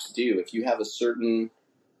these apps do. If you have a certain...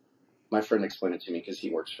 My friend explained it to me because he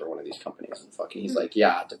works for one of these companies, and fucking he's like,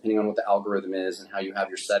 yeah, depending on what the algorithm is and how you have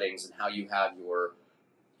your settings and how you have your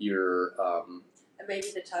And maybe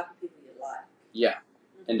the type of people you like. yeah,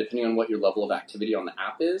 and depending on what your level of activity on the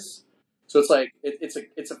app is, So it's like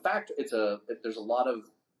it's a factor. There's a lot of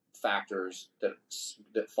factors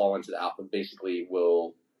that fall into the algorithm. Basically,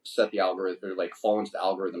 will set the algorithm or like fall into the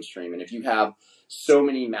algorithm stream. And if you have so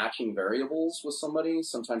many matching variables with somebody,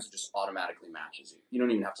 sometimes it just automatically matches you. You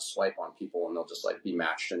don't even have to swipe on people, and they'll just like be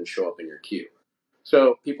matched and show up in your queue.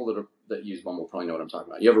 So people that use Bumble probably know what I'm talking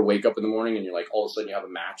about. You ever wake up in the morning and you're like, all of a sudden you have a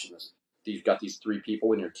match, and you've got these 3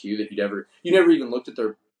 people in your queue that you never even looked at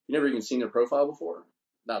you never even seen their profile before.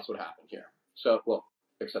 That's what happened here. So, well,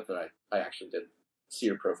 except that I actually did see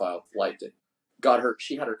her profile, liked it,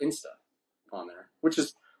 she had her Insta on there, which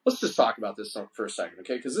is, let's just talk about this for a second,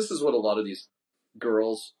 okay? Because this is what a lot of these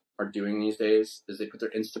girls are doing these days, is they put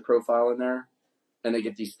their Insta profile in there, and they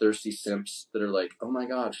get these thirsty simps that are like, oh my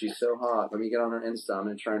God, she's so hot. Let me get on her Insta. I'm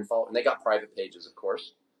going to try and follow. And they got private pages, of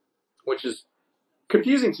course, which is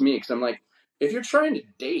confusing to me because I'm like, if you're trying to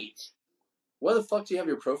date, why the fuck do you have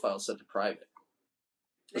your profile set to private?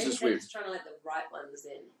 It's just weird. Just trying to let the right ones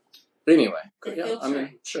in. But anyway, yeah, I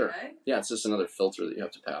mean, sure. You know? Yeah, it's just another filter that you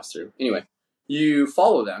have to pass through. Anyway, you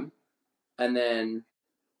follow them, and then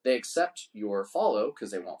they accept your follow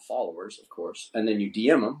because they want followers, of course. And then you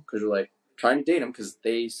DM them because you're like trying to date them because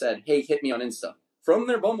they said, hey, hit me on Insta. From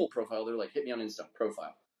their Bumble profile, they're like, hit me on Insta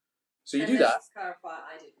profile. So you do that. Let's clarify,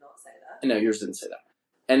 I did not say that. No, yours didn't say that.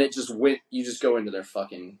 And it just went, you just go into their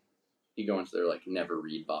you go into their like never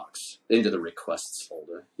read box, into the requests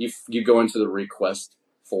folder. You go into the request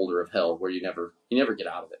folder of hell where you never get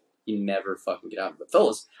out of it. You never fucking get out of it. But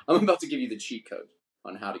fellas, I'm about to give you the cheat code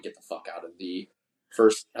on how to get the fuck out of the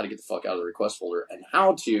request folder and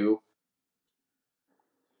how to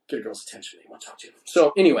get a girl's attention that you want to talk to.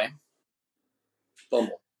 So anyway,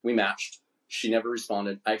 Bumble, we matched. She never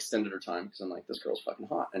responded. I extended her time because I'm like, this girl's fucking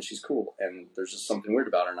hot and she's cool and there's just something weird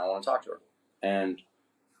about her and I want to talk to her. And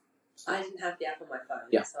I didn't have the app on my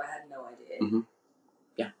phone, so I had no idea. Mm-hmm.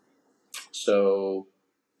 Yeah. So,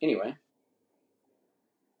 anyway,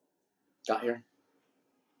 got here.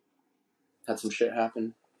 Had some shit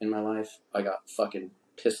happen in my life. I got fucking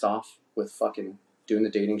pissed off with fucking doing the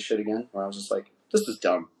dating shit again, where I was just like, this is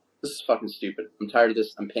dumb. This is fucking stupid. I'm tired of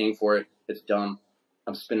this. I'm paying for it. It's dumb.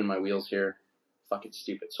 I'm spinning my wheels here. Fucking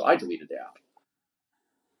stupid. So I deleted the app.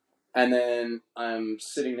 And then I'm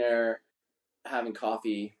sitting there having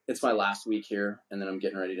coffee. It's my last week here, and then I'm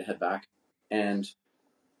getting ready to head back. And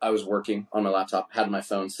I was working on my laptop, had my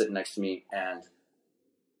phone sitting next to me, and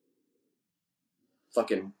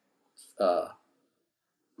fucking I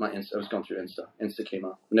was going through Insta. Insta came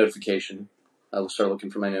up. Notification. I started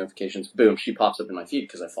looking for my notifications. Boom, she pops up in my feed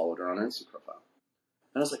because I followed her on her Insta profile.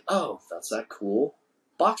 And I was like, oh, that's that cool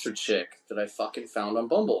boxer chick that I fucking found on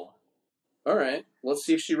Bumble. All right, let's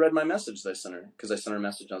see if she read my message that I sent her. Because I sent her a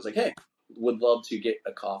message, and I was like, hey, would love to get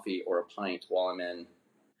a coffee or a pint while I'm in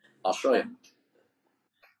Australia.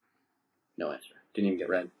 No answer. Didn't even get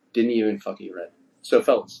read. Didn't even fucking get read. So,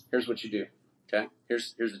 fellas, here's what you do. Okay?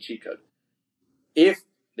 Here's a cheat code. If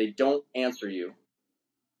they don't answer you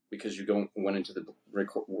because you went into the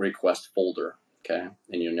request folder, okay,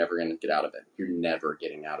 and you're never going to get out of it. You're never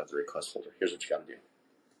getting out of the request folder. Here's what you got to do.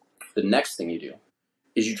 The next thing you do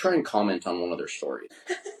is you try and comment on one of their stories.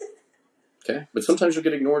 Okay? But sometimes you'll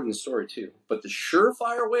get ignored in the story too. But the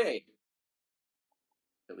surefire way,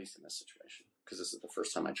 at least in this situation, because this is the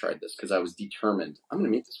first time I tried this, because I was determined, I'm going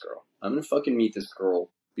to meet this girl. I'm going to fucking meet this girl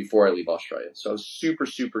before I leave Australia. So I was super,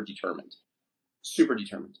 super determined. Super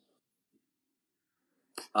determined.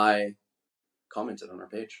 I commented on her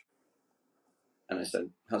page. And I said,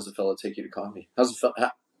 how's the fella take you to coffee?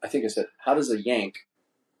 I think I said, how does a Yank,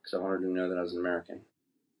 because I wanted to know that I was an American.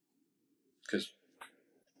 Because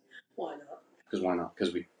why not? Because why not?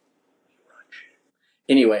 Because we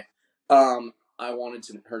anyway, I wanted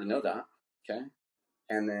her to know that, okay?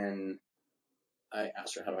 And then I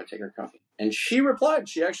asked her, how do I take her coffee? And she replied.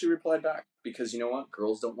 She actually replied back. Because you know what?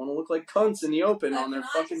 Girls don't want to look like cunts in the open on their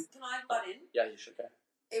fucking... Can I butt in? Yeah, you should. Okay.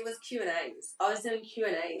 It was Q&As. I was doing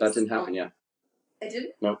Q&As. That didn't happen yet. It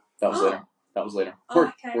didn't? No, that was later. That was later.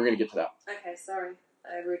 Okay. We're going to get to that. Okay, sorry.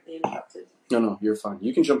 I rudely interrupted. No, you're fine.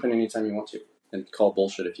 You can jump in anytime you want to. And call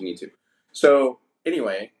bullshit if you need to. So,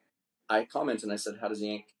 anyway, I commented and I said, how does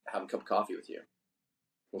Yank have a cup of coffee with you?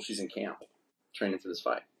 Well, she's in camp, training for this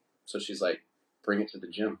fight. So she's like, bring it to the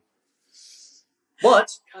gym.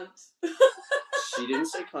 But Cunt. she didn't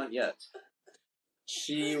say cunt yet.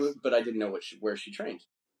 But I didn't know where she trained.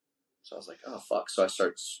 So I was like, oh, fuck. So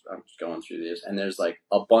I'm going through this, and there's like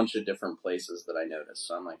a bunch of different places that I noticed.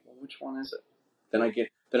 So I'm like, well, which one is it? Then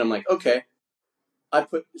I'm like, okay.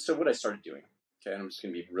 So what I started doing, okay, and I'm just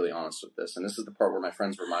going to be really honest with this, and this is the part where my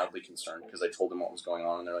friends were mildly concerned because I told them what was going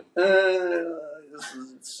on, and they're like,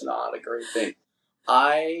 it's not a great thing.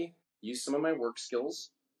 I use some of my work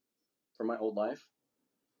skills from my old life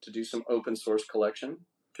to do some open source collection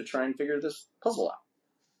to try and figure this puzzle out.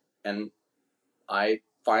 And I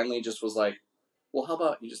finally just was like, well, how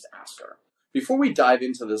about you just ask her? Before we dive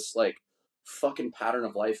into this, like, fucking pattern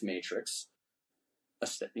of life matrix,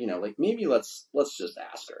 you know, like, maybe let's just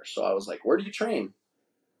ask her. So I was like, where do you train?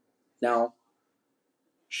 Now,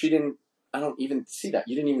 I don't even see that.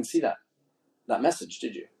 You didn't even see that message,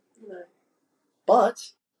 did you? No.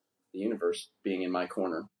 But the universe being in my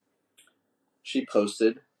corner, she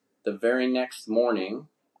posted the very next morning,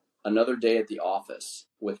 another day at the office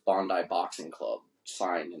with Bondi Boxing Club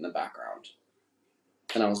sign in the background.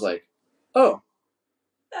 And I was like, oh.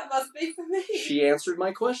 That must be for me. She answered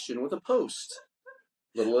my question with a post.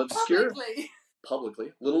 Little obscure.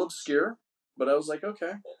 Publicly. Little obscure. But I was like,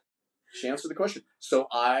 okay. She answered the question. So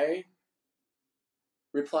I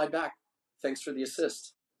replied back, thanks for the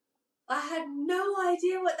assist. I had no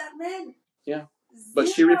idea what that meant. Yeah. But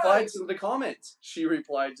she replied to the comment. How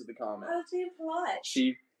did you reply?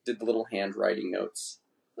 She did the little handwriting notes.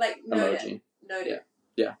 Like, note emoji. it. Note it.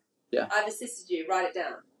 Yeah. I've assisted you. Write it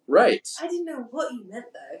down. Right. I didn't know what you meant,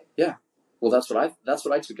 though. Yeah. Well, that's what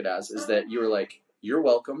I took it as, is that you were like, you're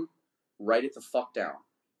welcome, write it the fuck down.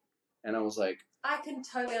 And I was like, I can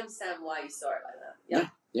totally understand why you saw it like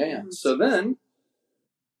that. Yeah. Mm-hmm. So then,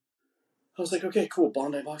 I was like, okay, cool,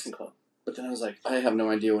 Bondi Boxing Club. But then I was like, I have no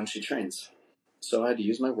idea when she trains. So I had to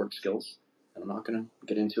use my work skills. And I'm not going to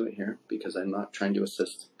get into it here because I'm not trying to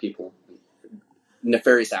assist people,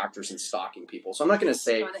 nefarious actors, and stalking people. So I'm not going to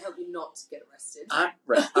say... Trying to help you not get arrested.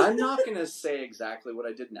 I'm not going to say exactly what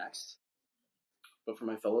I did next. But for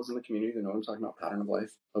my fellows in the community who know I'm talking about pattern of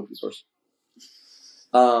life, open source,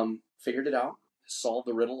 figured it out, solved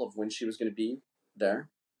the riddle of when she was going to be there.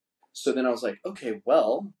 So then I was like, okay,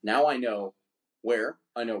 well, now I know where,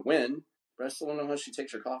 I know when, but I still don't know how she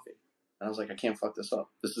takes her coffee. And I was like, I can't fuck this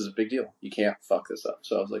up. This is a big deal. You can't fuck this up.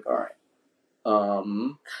 So I was like, all right,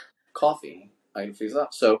 coffee. I can figure this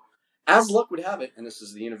out. So as luck would have it, and this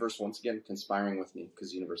is the universe once again conspiring with me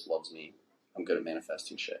because the universe loves me. I'm good at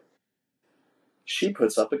manifesting shit. She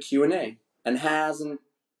puts up a Q&A and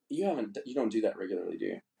you don't do that regularly, do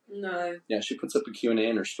you? No. Yeah, she puts up a Q&A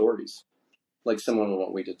in her stories. Like similar to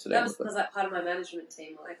what we did today. That was because like part of my management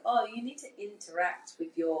team were like, oh, you need to interact with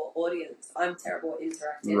your audience. I'm terrible at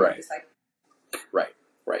interacting. Right. Just like...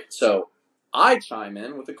 Right. So I chime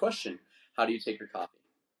in with a question. How do you take your coffee?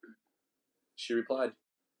 She replied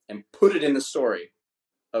and put it in the story.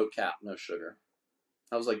 Oat cap, no sugar.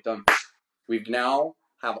 I was like, done. We've now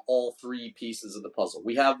have all three pieces of the puzzle.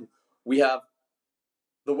 We have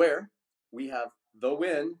the where, we have the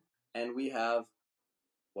when, and we have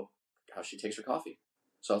how she takes her coffee.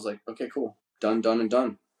 So I was like, okay, cool. Done, and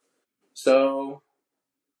done. So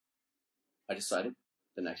I decided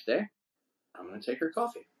the next day, I'm going to take her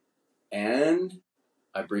coffee. And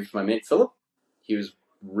I briefed my mate, Philip. He was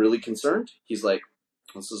really concerned. He's like,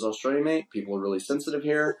 this is Australia, mate. People are really sensitive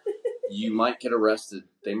here. You might get arrested.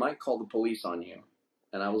 They might call the police on you.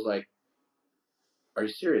 And I was like, are you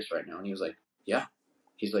serious right now? And he was like, yeah.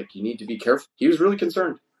 He's like, you need to be careful. He was really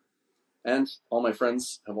concerned. And all my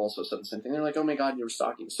friends have also said the same thing. They're like, oh my God, you were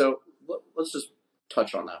stalking. So let's just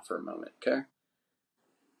touch on that for a moment, okay?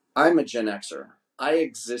 I'm a Gen Xer. I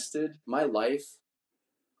existed, my life,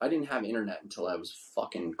 I didn't have internet until I was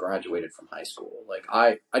fucking graduated from high school. Like,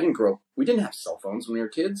 I didn't grow up, we didn't have cell phones when we were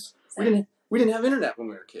kids. We didn't have internet when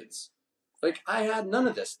we were kids. Like, I had none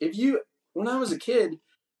of this. When I was a kid,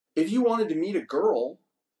 if you wanted to meet a girl,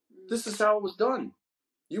 this is how it was done.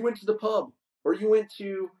 You went to the pub, or you went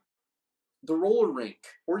to the roller rink,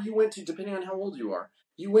 or you went to, depending on how old you are,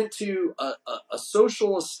 you went to a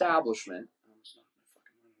social establishment.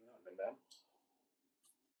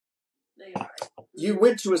 No, you're right. You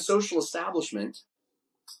went to a social establishment,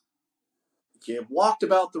 you walked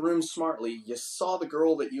about the room smartly, you saw the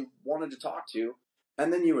girl that you wanted to talk to,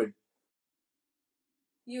 and then you would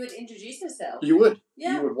introduce yourself. You would.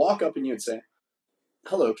 Yeah. You would walk up and you would say,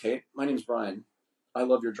 hello, Kate. My name's Brian. I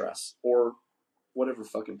love your dress. Or whatever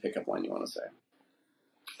fucking pickup line you want to say.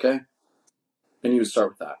 Okay? And you would start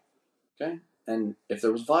with that. Okay? And if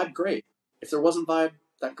there was vibe, great. If there wasn't vibe,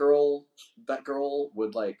 that girl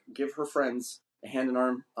would like give her friends a hand and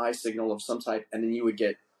arm eye signal of some type, and then you would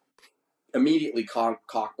get immediately cock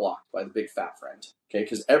blocked by the big fat friend. Okay?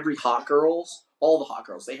 Because all the hot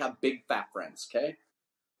girls, they have big fat friends. Okay?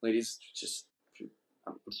 Ladies, just,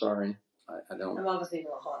 I'm sorry. I don't. I'm obviously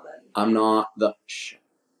not hot then. I'm not the.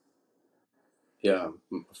 Yeah,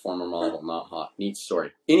 a former model, not hot. Neat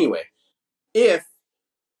story. Anyway, if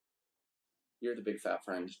you're the big fat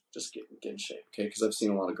friend, just get in shape, okay? Because I've seen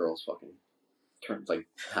a lot of girls fucking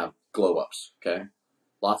have glow-ups, okay?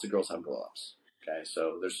 Lots of girls have glow-ups, okay?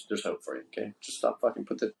 So there's hope for you, okay? Just stop fucking,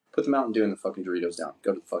 put the Mountain Dew and the fucking Doritos down.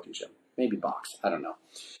 Go to the fucking gym. Maybe box. I don't know.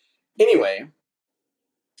 Anyway,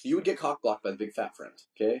 you would get cock-blocked by the big fat friend,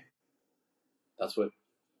 okay? That's what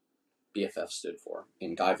BFF stood for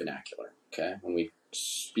in guy vernacular, okay? When we'd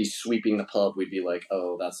be sweeping the pub, we'd be like,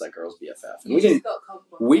 oh, that's that girl's BFF. And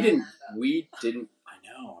we didn't, I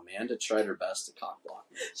know, Amanda tried her best to cock block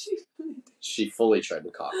me. She fully tried to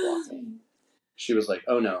cock block me. She was like,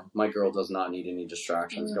 oh no, my girl does not need any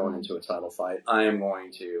distractions going into a title fight. I am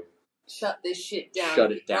going to shut this shit down.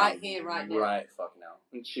 Shut it down. Right here, right now. Right fuck now.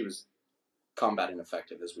 And she was combat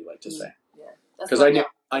ineffective, as we like to say. Yeah. Because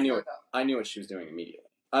I knew what she was doing immediately.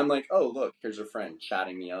 I'm like, oh, look, here's her friend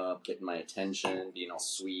chatting me up, getting my attention, being all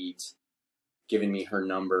sweet, giving me her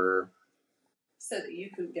number. So that you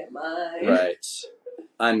could get mine. Right.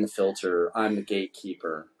 I'm the filter. I'm the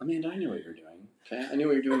gatekeeper. Amanda, I knew what you were doing. Okay? I knew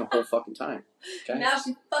what you were doing the whole fucking time. Okay? Now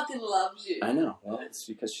she fucking loves you. I know. Well, it's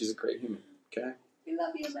because she's a great human. Okay? We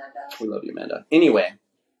love you, Amanda. We love you, Amanda. Anyway.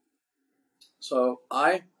 So,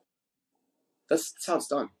 that's how it's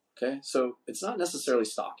done. Okay? So, it's not necessarily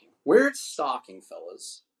stalking. Where it's stalking,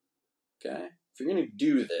 fellas, okay? If you're going to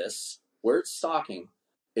do this, where it's stalking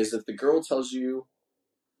is if the girl tells you,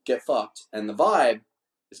 get fucked, and the vibe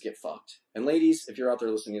is get fucked. And ladies, if you're out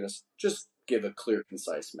there listening to this, just give a clear,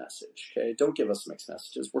 concise message, okay? Don't give us mixed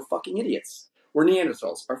messages. We're fucking idiots. We're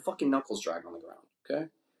Neanderthals. Our fucking knuckles drag on the ground,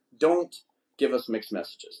 okay? Don't give us mixed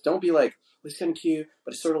messages. Don't be like, well, he's kind of cute,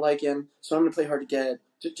 but I sort of like him, so I'm going to play hard to get.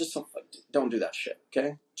 Just don't do that shit,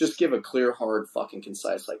 okay? Just give a clear, hard, fucking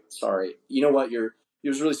concise, like, sorry, you know what, it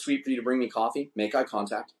was really sweet for you to bring me coffee. Make eye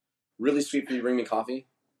contact. Really sweet for you to bring me coffee,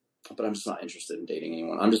 but I'm just not interested in dating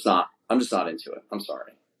anyone. I'm just not into it. I'm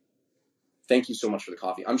sorry. Thank you so much for the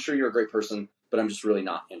coffee. I'm sure you're a great person, but I'm just really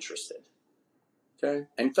not interested. Okay?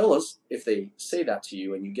 And fellas, if they say that to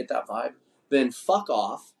you and you get that vibe, then fuck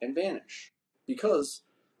off and vanish. Because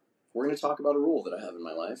we're going to talk about a rule that I have in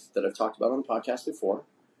my life that I've talked about on the podcast before.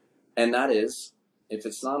 And that is, if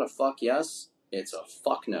it's not a fuck yes, it's a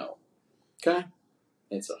fuck no. Okay?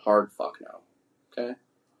 It's a hard fuck no. Okay?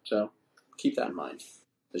 So, keep that in mind.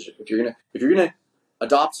 If you're gonna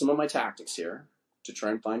adopt some of my tactics here to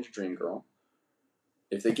try and find your dream girl,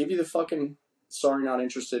 if they give you the fucking sorry, not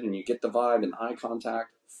interested, and you get the vibe and eye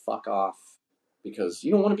contact, fuck off. Because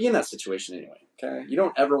you don't want to be in that situation anyway, okay? You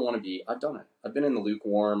don't ever want to be... I've done it. I've been in the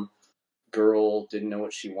lukewarm, girl, didn't know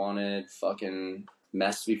what she wanted, fucking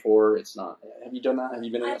mess before. It's not... Have you done that? Have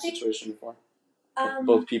you been in that situation before?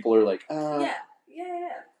 Both people are like, Yeah,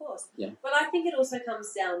 of course. Yeah. But I think it also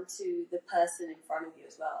comes down to the person in front of you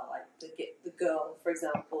as well. Like the girl, for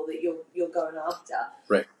example, that you're going after.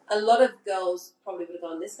 Right. A lot of girls probably would have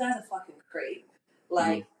gone, this guy's a fucking creep.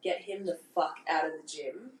 Like, get him the fuck out of the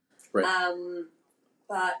gym. Right.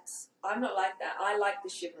 But I'm not like that. I like the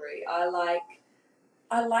chivalry. I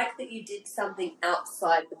like that you did something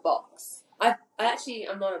outside the box. I'm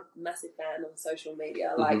not a massive fan of social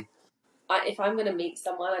media. Like, if I'm going to meet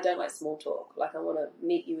someone, I don't like small talk. Like, I want to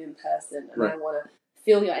meet you in person, and I want to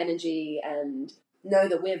feel your energy and know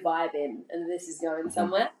that we're vibing and this is going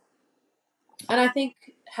somewhere. And I think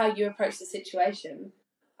how you approach the situation,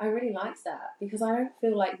 I really like that, because I don't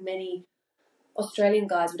feel like many Australian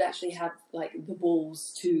guys would actually have, like, the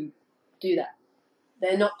balls to do that.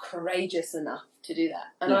 They're not courageous enough to do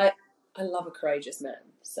that. And I love a courageous man.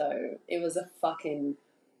 So it was a fucking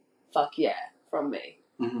fuck yeah from me.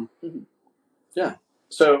 Yeah.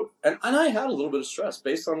 So, and I had a little bit of stress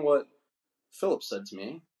based on what Philip said to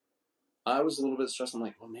me. I was a little bit stressed. I'm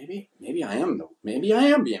like, well, maybe I am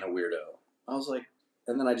being a weirdo. I was like,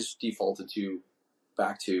 and then I just defaulted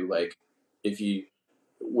back to like,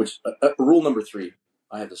 rule number 3.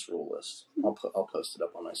 I have this rule list. I'll post it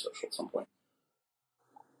up on my social at some point.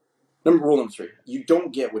 Rule number 3: you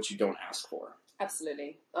don't get what you don't ask for.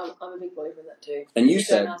 Absolutely. I'm a big believer in that too. And you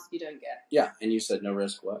don't ask, you don't get. Yeah, and you said no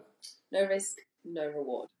risk what? No risk, no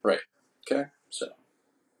reward. Right. Okay. So,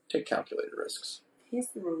 take calculated risks. Here's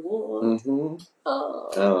the reward.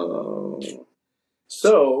 Oh.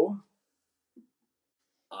 So,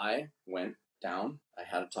 I went down. I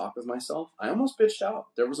had a talk with myself. I almost bitched out.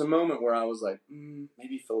 There was a moment where I was like,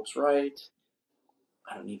 maybe Philip's right.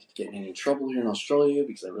 I don't need to get in any trouble here in Australia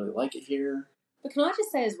because I really like it here. But can I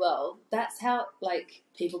just say as well, that's how, like,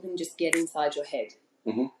 people can just get inside your head.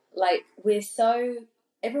 Like,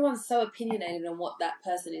 everyone's so opinionated on what that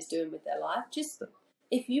person is doing with their life. Just,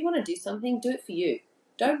 if you want to do something, do it for you.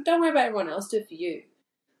 Don't worry about everyone else, do it for you.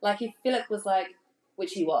 Like, if Philip was like,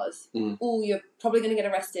 which he was, oh, you're probably going to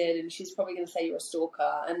get arrested and she's probably going to say you're a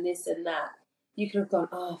stalker and this and that. you could have gone,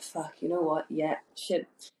 oh, fuck, you know what? Yeah, shit.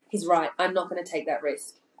 He's right. I'm not going to take that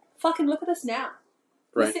risk. Fucking look at us now.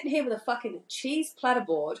 Right. We're sitting here with a fucking cheese platter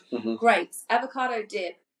board, Mm-hmm. grapes, avocado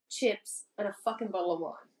dip, chips, and a fucking bottle of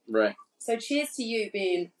wine. Right. So cheers to you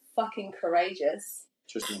being fucking courageous.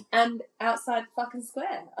 Cheers to me. And outside fucking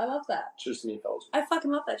square. I love that. Cheers to me, fellas. I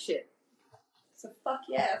fucking love that shit. So fuck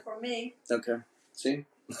yeah from me. Okay. See?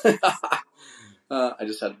 I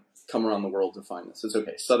just had to come around the world to find this. It's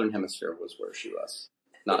okay. Southern Hemisphere was where she was.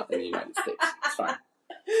 Not in the United States. It's fine.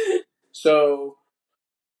 So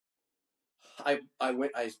I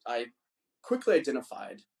quickly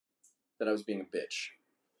identified that I was being a bitch.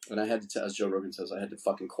 And I had to, as Joe Rogan says, I had to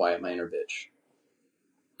fucking quiet my inner bitch.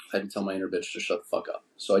 I had to tell my inner bitch to shut the fuck up.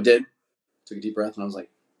 So I did. Took a deep breath and I was like,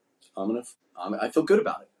 I feel good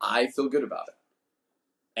about it. I feel good about it.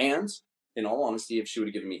 And in all honesty, if she would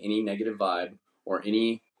have given me any negative vibe or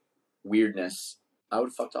any weirdness, I would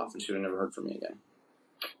have fucked off and she would have never heard from me again.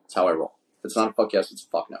 That's how I roll. If it's not a fuck yes, it's a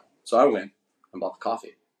fuck no. So I went and bought the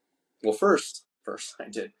coffee. Well, first I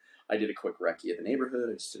did a quick recce of the neighborhood.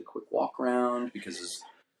 I just did a quick walk around because as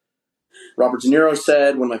Robert De Niro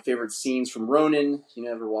said, one of my favorite scenes from Ronin, you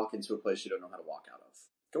never walk into a place you don't know how to walk out of.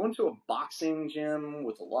 Go into a boxing gym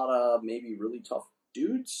with a lot of maybe really tough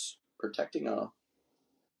dudes protecting a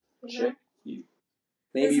chick. You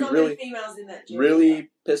maybe There's not really many females in that gym. really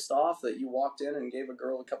pissed off that you walked in and gave a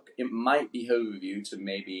girl a cup. It might behoove you to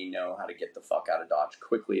maybe know how to get the fuck out of Dodge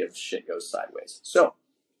quickly if shit goes sideways. So,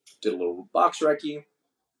 did a little box recce,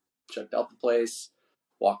 checked out the place,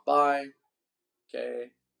 walked by.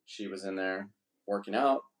 Okay, she was in there working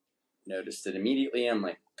out. Noticed it immediately. I'm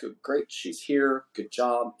like, good, great, she's here. Good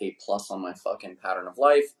job. A+ on my fucking pattern of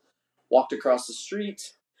life. Walked across the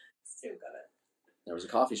street. Still got it. There was a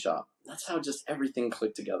coffee shop. That's how just everything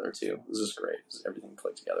clicked together, too. This is great. Everything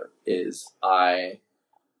clicked together. There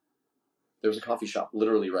was a coffee shop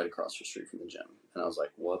literally right across the street from the gym. And I was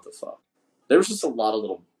like, what the fuck? There was just a lot of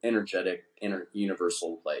little energetic,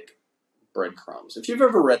 universal, like, breadcrumbs. If you've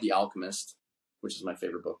ever read The Alchemist, which is my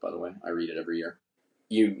favorite book, by the way, I read it every year,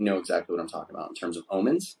 you know exactly what I'm talking about in terms of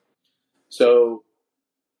omens. So,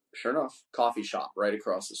 sure enough, coffee shop right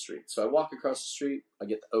across the street. So I walk across the street, I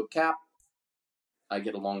get the oak cap, I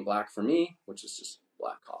get a long black for me, which is just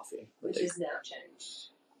black coffee. Which is now changed.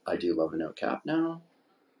 I do love an oak cap now,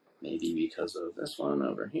 maybe because of this one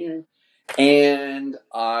over here. And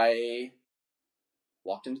I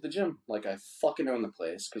walked into the gym like I fucking own the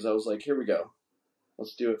place, because I was like, here we go.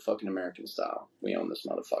 Let's do it fucking American style. We own this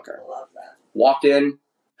motherfucker. I love that. Walked in,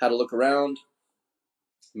 had a look around,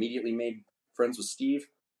 immediately made friends with Steve.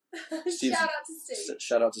 Shout out to Steve.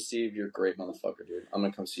 Shout out to Steve. You're a great motherfucker, dude. I'm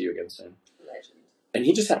going to come see you again soon. Legend. And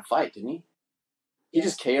he just had a fight, didn't he? He Yeah.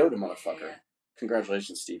 just KO'd a motherfucker. Yeah.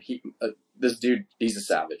 Congratulations, Steve. This dude, he's a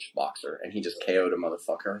savage boxer, and he just KO'd a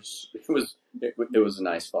motherfucker. It was a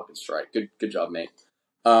nice fucking strike. Good job, mate.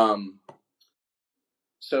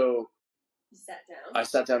 So You sat down. I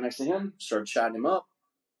sat down next to him, started chatting him up,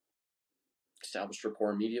 established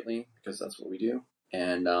rapport immediately because that's what we do,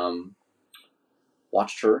 and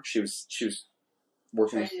watched her. She was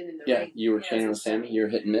working. Training in the Yeah, ring. you were training with Sammy. You were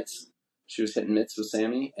hitting mitts. She was hitting mitts with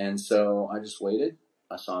Sammy, and so I just waited.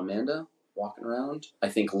 I saw Amanda walking around. I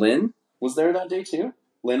think Lynn was there that day too.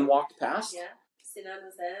 Lynn walked past. Yeah. Sinan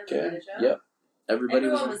was there. Okay. Manager. Yep.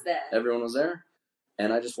 Everyone was there. Everyone was there,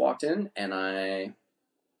 and I just walked in, and I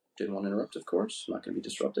didn't want to interrupt. Of course, I'm not going to be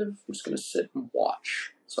disruptive. I'm just going to sit and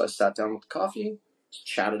watch. So I sat down with the coffee,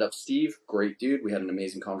 chatted up Steve. Great dude. We had an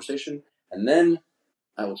amazing conversation, and then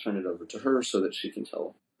I will turn it over to her so that she can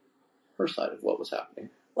tell her side of what was happening.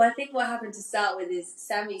 Well, I think what happened to start with is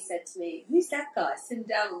Sammy said to me, who's that guy sitting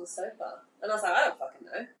down on the sofa? And I was like, I don't fucking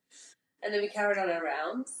know. And then we carried on our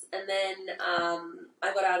rounds. And then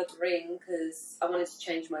I got out of the ring because I wanted to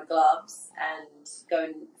change my gloves and go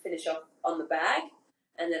and finish off on the bag.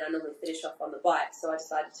 And then I normally finish off on the bike. So I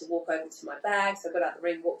decided to walk over to my bag. So I got out the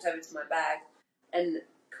ring, walked over to my bag. And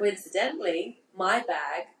coincidentally, my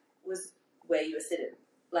bag was where you were sitting.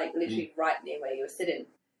 Like literally right near where you were sitting.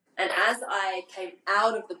 And as I came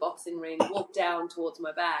out of the boxing ring, walked down towards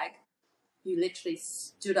my bag, you literally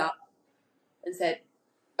stood up and said,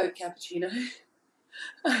 "Oh, cappuccino."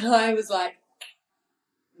 And I was like,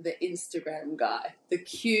 the Instagram guy, the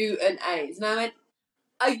Q&As. And I went,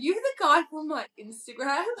 are you the guy from my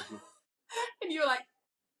Instagram? And you were like,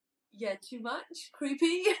 yeah, too much?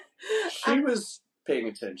 Creepy? She was paying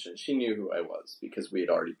attention. She knew who I was because we had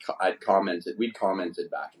already we'd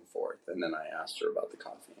commented back and forth, and then I asked her about the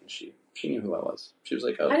coffee, and she knew who I was. She was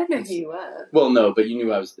like, "Oh, I didn't know who you were. Well, no, but you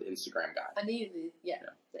knew I was the Instagram guy." I knew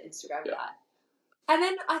the Instagram Yeah. guy. And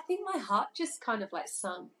then I think my heart just kind of like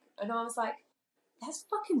sunk, and I was like, that's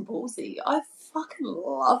fucking ballsy. I fucking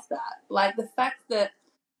love that. Like, the fact that,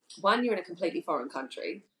 one, you're in a completely foreign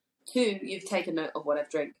country. 2, you've taken note of what I've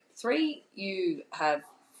drank. 3, you have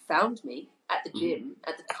found me at the gym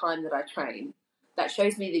at the time that I train. That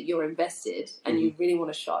shows me that you're invested and you really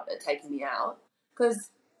want a shot at taking me out.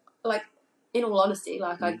 Because, like, in all honesty,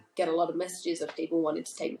 like, I get a lot of messages of people wanting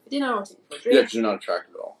to take me for dinner or take me for a drink. Yeah, because you're not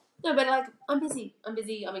attractive at all. No, but, like, I'm busy,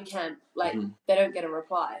 I'm in camp. Like, they don't get a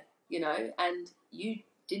reply, you know? And you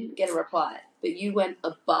didn't get a reply, but you went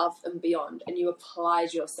above and beyond and you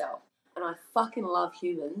applied yourself. And I fucking love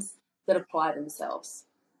humans that apply themselves.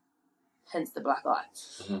 Hence the black eye.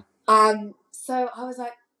 So I was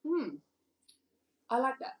like, I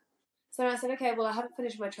like that. So I said, okay, well, I haven't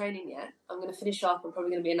finished my training yet. I'm going to finish off. I'm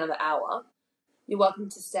probably going to be another hour. You're welcome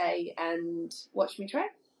to stay and watch me train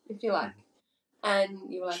if you like. And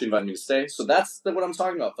you were like, she invited me to stay. So that's what I'm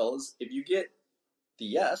talking about, fellas. If you get the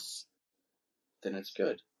yes, then it's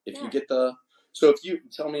good. If you get the... So if you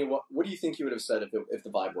tell me, what do you think you would have said if the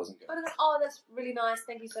vibe wasn't good? I would have gone, that's really nice.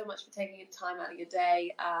 Thank you so much for taking your time out of your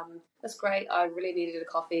day. That's great. I really needed a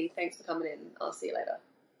coffee. Thanks for coming in. I'll see you later.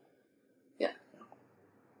 Yeah.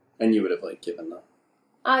 And you would have, like, given the...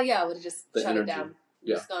 I would have just shut it down.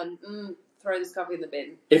 Yeah. Just gone, throw this coffee in the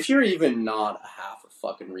bin. If you're even not a half a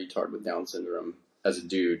fucking retard with Down syndrome as a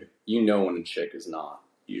dude, you know when a chick is not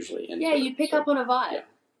usually into it. You pick up on a vibe. Yeah.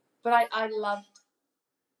 But I loved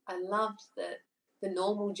that the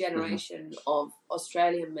normal generation of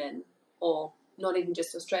Australian men, or not even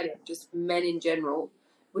just Australian, just men in general,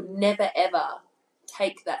 would never ever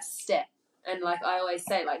take that step. And like I always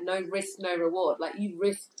say, like, no risk, no reward. Like, you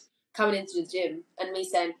risked coming into the gym and me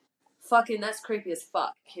saying, fucking, that's creepy as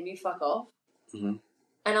fuck. Can you fuck off? And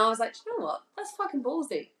I was like, you know what? That's fucking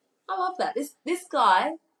ballsy. I love that. This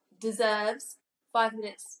guy deserves 5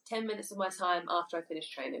 minutes, 10 minutes of my time after I finish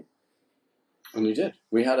training. And you did.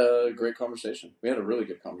 We had a great conversation. We had a really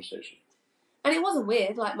good conversation. And it wasn't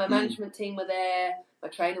weird. Like, my management team were there. My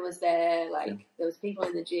trainer was there. Like, there was people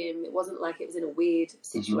in the gym. It wasn't like it was in a weird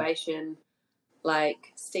situation.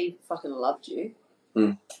 Like, Steve fucking loved you.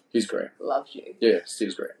 He's great. Loved you. Yeah,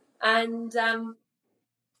 Steve's great. And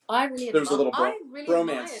I really there was a little admired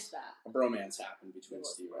that. A bromance happened between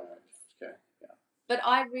Steve and I. Okay, yeah. But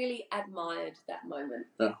I really admired that moment.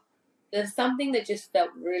 Yeah. There's something that just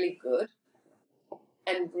felt really good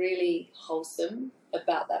and really wholesome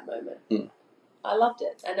about that moment. I loved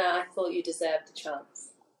it, and I thought you deserved a chance.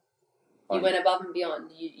 You went above and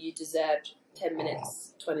beyond. You deserved 10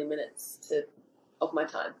 minutes, 20 minutes of my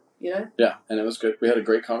time, you know? Yeah, and it was good. We had a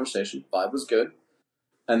great conversation. Vibe was good.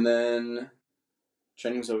 And then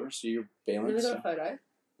training was over, so you're bailing. We got a photo.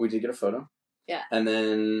 We did get a photo. Yeah. And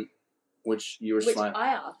then, which smiling. I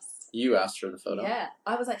asked. You asked for the photo. Yeah.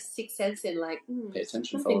 I was like 6 cents in, like, pay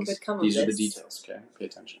attention, fellas. These are the details, okay? Pay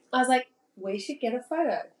attention. I was like, we should get a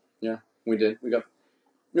photo. Yeah, we did. We got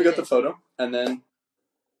the photo, and then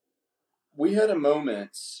we had a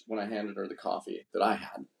moment when I handed her the coffee that I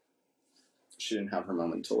had. She didn't have her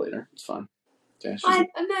moment until later. It's fine. Okay. No,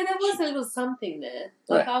 there was a little something there.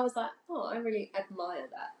 Like, I was like, oh, I really admire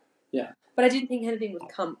that. Yeah. But I didn't think anything would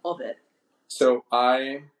come of it. So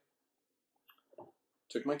I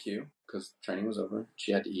took my cue because training was over.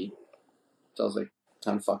 She had to eat. So I was like,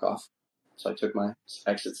 time to fuck off. So I took my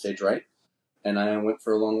exit stage right, and I went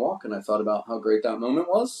for a long walk, and I thought about how great that moment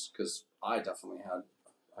was, because I definitely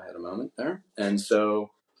had a moment there. And so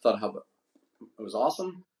I thought how it was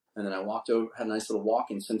awesome. And then I walked over, had a nice little walk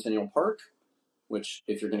in Centennial Park, which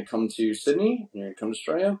if you're going to come to Sydney and you're going to come to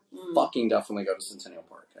Australia, fucking definitely go to Centennial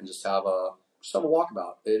Park and just have a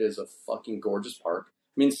walkabout. It is a fucking gorgeous park.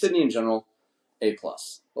 I mean, Sydney in general, A+. I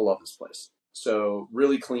love this place. So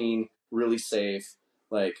really clean, really safe.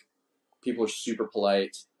 Like, people are super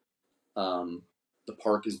polite. The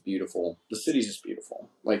park is beautiful. The city's just beautiful.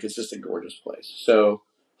 Like, it's just a gorgeous place. So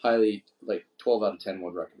highly, like, 12 out of 10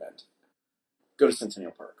 would recommend. Go to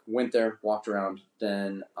Centennial Park. Went there, walked around.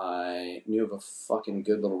 Then I knew of a fucking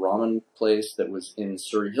good little ramen place that was in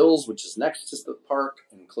Surrey Hills, which is next to the park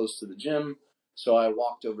and close to the gym. So I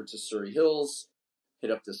walked over to Surrey Hills, hit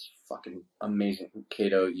up this fucking amazing...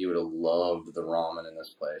 Kato, you would have loved the ramen in this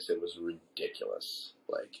place. It was ridiculous.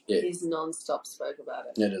 Like, He's non-stop spoke about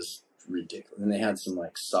it. It is ridiculous. And they had some,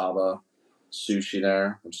 like, Saba sushi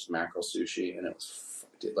there, which is mackerel sushi, and it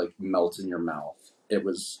like, melts in your mouth. It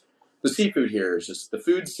was... The seafood here is just... The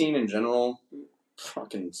food scene in general,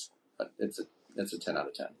 fucking... It's a 10 out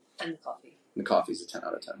of 10. And the coffee. The coffee's a 10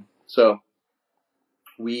 out of 10. So,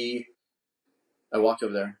 I walked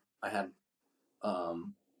over there. I had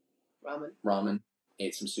ramen,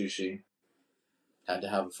 ate some sushi. Had to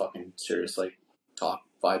have a fucking serious, like, talk,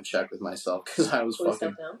 vibe check with myself because I was Cool fucking,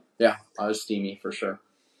 yourself down. yeah, I was steamy for sure.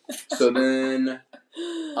 So then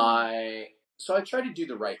I tried to do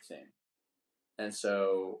the right thing. And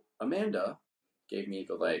so Amanda gave me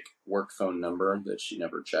the like work phone number that she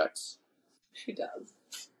never checks. She does.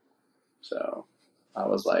 So I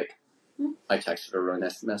was like, I texted her a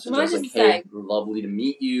nice message. Can I was I like, just hey, say- lovely to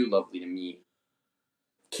meet you. Lovely to meet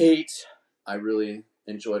Kate. I really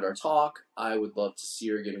enjoyed our talk. I would love to see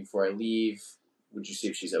her again before I leave. Would you see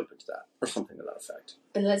if she's open to that? Or something to that effect.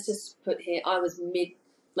 And let's just put here, I was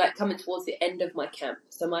coming towards the end of my camp.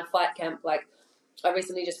 So my fight camp, like, I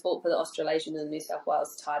recently just fought for the Australasian and New South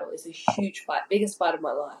Wales title. It's a huge fight, biggest fight of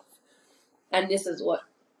my life. And this is what,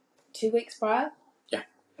 2 weeks prior? Yeah.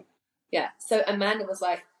 Yeah. So Amanda was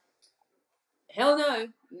like, hell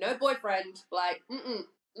no boyfriend. Like,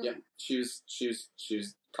 Yeah, she was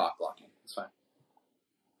cock blocking. It's fine.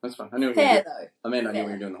 That's fine. I knew what you were Fair doing. though. Amanda, I knew Fair. what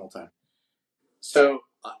you were doing the whole time. So,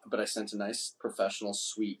 but I sent a nice, professional,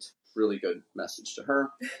 sweet, really good message to her.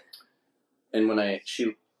 And when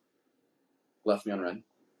she left me on red.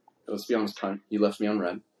 Let's be honest, cunt. You left me on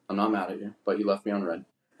red. I'm not mad at you, but you left me on red.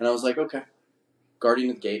 And I was like, okay.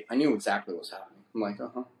 Guardian of the gate. I knew exactly what was happening. I'm like,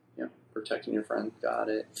 yeah, protecting your friend. Got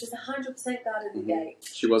it. She's 100% guarded the Mhm. gate.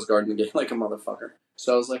 She was guarding the gate like a motherfucker.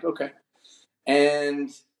 So I was like, okay. And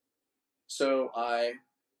so I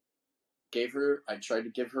tried to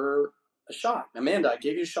give her a shot. Amanda, I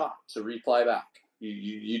gave you a shot to reply back.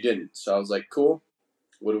 You didn't. So I was like, cool.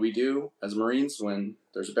 What do we do as Marines when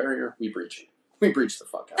there's a barrier? We breach it. We breach the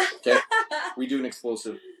fuck out, okay? We do an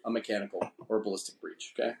explosive, a mechanical, or a ballistic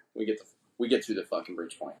breach, okay? We get through the fucking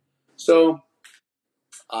breach point. So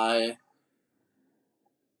I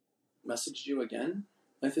messaged you again,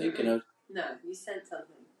 I think, No, you sent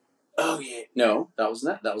something. Oh yeah, no, that was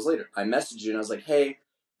later. I messaged you and I was like, "Hey,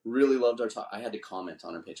 really loved our talk." I had to comment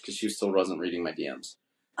on her page because she still wasn't reading my DMs.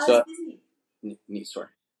 I So was busy. neat story.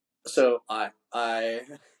 So I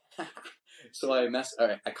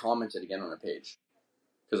commented again on her page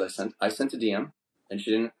because I sent a DM and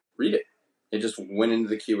she didn't read it. It just went into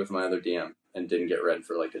the queue with my other DM and didn't get read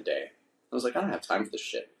for like a day. I was like, I don't have time for this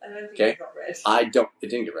shit. I don't think Okay? it got read. It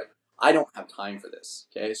didn't get read. I don't have time for this.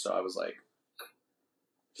 Okay, so I was like,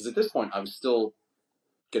 because at this point I was still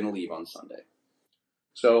gonna leave on Sunday.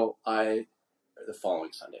 So the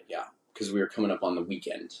following Sunday, yeah, because we were coming up on the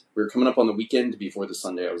weekend. We were coming up on the weekend before the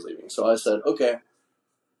Sunday I was leaving. So I said, okay.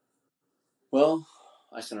 Well,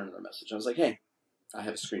 I sent her another message. I was like, hey, I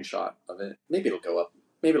have a screenshot of it. Maybe it'll go up.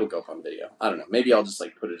 Maybe it'll go up on video. I don't know. Maybe I'll just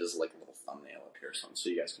like put it as like a little thumbnail up here or something so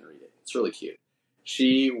you guys can read it. It's really cute.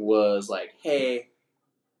 She was like, hey,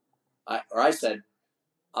 I said,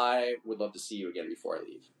 I would love to see you again before I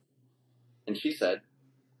leave. And she said,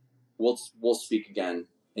 we'll speak again.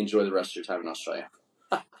 Enjoy the rest of your time in Australia.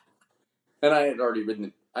 And I had already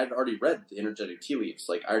read the energetic tea leaves.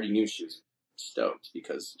 Like, I already knew she was stoked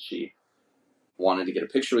because she wanted to get a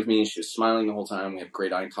picture with me. She was smiling the whole time. We had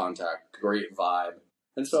great eye contact, great vibe.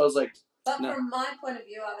 And so I was like, But no. from my point of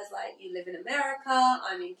view, I was like, you live in America,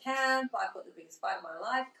 I'm in camp, I've got the biggest fight of my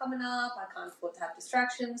life coming up, I can't afford to have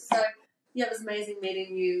distractions. So, yeah, it was amazing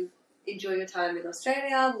meeting you. Enjoy your time in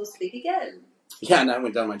Australia. We'll speak again. Yeah, and I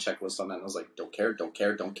went down my checklist on that, and I was like, don't care, don't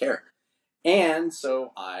care, don't care. And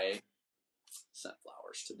so I sent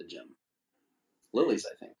flowers to the gym. Lilies,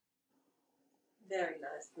 I think. Very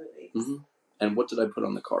nice movie. Mm-hmm. And what did I put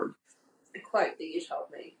on the card? A quote that you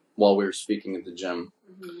told me. While we were speaking at the gym.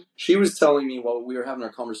 Mm-hmm. She was telling me, while we were having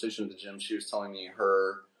our conversation at the gym, she was telling me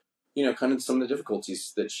her, kind of some of the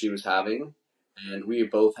difficulties that she was having. And we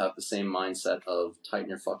both have the same mindset of tighten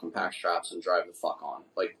your fucking pack straps and drive the fuck on.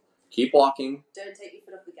 Like, keep walking. Don't take your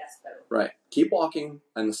foot off the gas pedal. Right. Keep walking,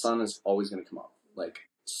 and the sun is always going to come up. Like,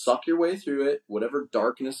 suck your way through it. Whatever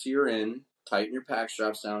darkness you're in, tighten your pack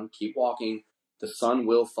straps down. Keep walking. The sun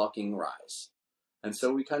will fucking rise. And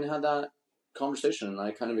so we kind of had that conversation, and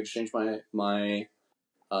I kind of exchanged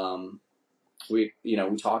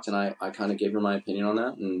we talked, and I kind of gave her my opinion on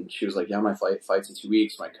that, and she was like, yeah, my fight's in 2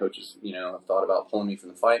 weeks. My coaches, have thought about pulling me from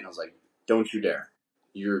the fight, and I was like, don't you dare.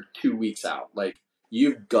 You're 2 weeks out. Like,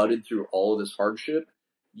 you've gutted through all of this hardship.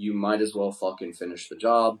 You might as well fucking finish the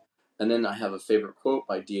job. And then I have a favorite quote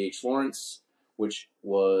by D.H. Lawrence, which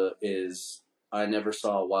is, I never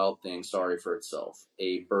saw a wild thing sorry for itself.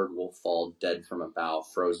 A bird will fall dead from a bough,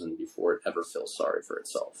 frozen before it ever feels sorry for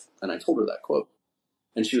itself. And I told her that quote.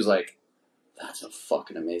 And she was like, that's a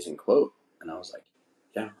fucking amazing quote. And I was like,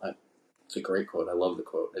 yeah, it's a great quote. I love the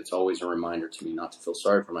quote. It's always a reminder to me not to feel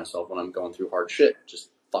sorry for myself when I'm going through hard shit. Just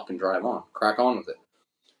fucking drive on. Crack on with it.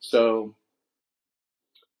 So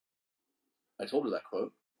I told her that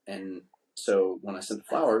quote. And so when I sent the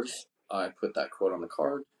flowers, I put that quote on the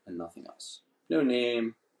card and nothing else. No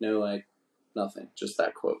name, no like, nothing. Just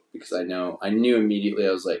that quote. Because I knew immediately,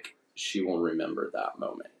 I was like, she will remember that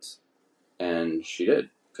moment. And she did.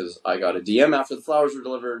 Because I got a DM after the flowers were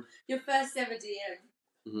delivered. Your first ever DM.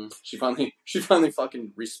 Mm-hmm. She finally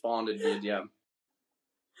fucking responded via DM.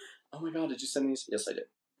 Oh my god, did you send these? Yes, I did.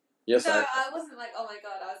 Yes, No, I wasn't like, oh my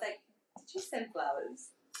god. I was like, did you send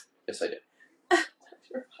flowers? Yes, I did.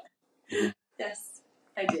 Yes,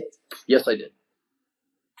 I did. Yes, I did.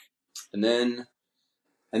 And then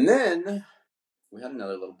we had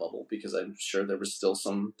another little bubble because I'm sure there was still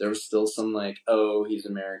some like, oh, he's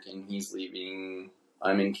American, he's leaving,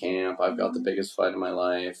 I'm in camp, I've got the biggest fight of my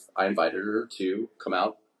life. I invited her to come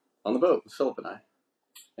out on the boat with Philip and I.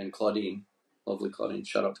 And Claudine. Lovely Claudine.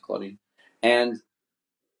 Shout out to Claudine. And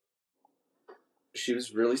she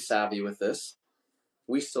was really savvy with this.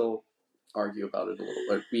 We still argue about it a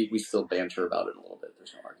little bit. We still banter about it a little bit.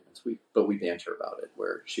 There's no arguments. But we banter about it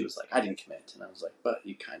where she was like, I didn't commit. And I was like, but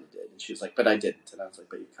you kind of did. And she was like, but I didn't. And I was like,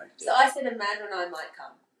 but you kind of did. So I said Amanda and I might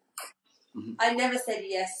come. Mm-hmm. I never said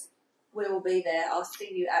yes, we will be there. I'll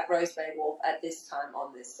see you at Rose Bay Wharf at this time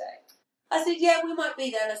on this day. I said, yeah, we might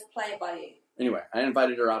be there. Let's play it by ear. Anyway, I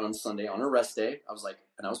invited her out on Sunday on her rest day. I was like,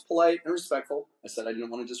 and I was polite and respectful. I said I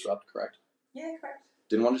didn't want to disrupt, correct? Yeah, correct.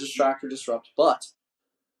 Didn't want to distract or disrupt, but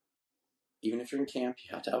even if you're in camp,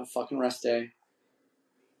 you have to have a fucking rest day.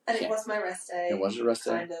 And it was my rest day. It was your rest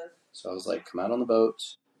day. Kind of. So I was like, come out on the boat,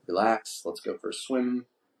 relax, let's go for a swim.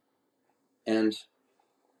 And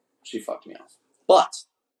she fucked me off. But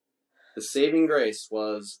the saving grace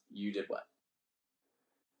was you did what?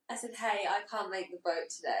 I said, hey, I can't make the boat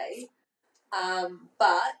today.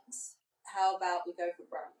 But how about we go for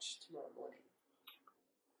brunch tomorrow morning?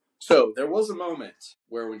 So there was a moment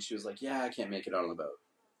where when she was like, yeah, I can't make it out on the boat,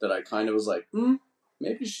 that I kind of was like,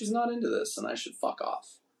 maybe she's not into this and I should fuck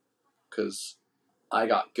off. Because I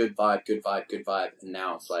got good vibe, and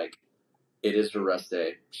now it's like, it is her rest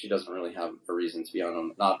day. She doesn't really have a reason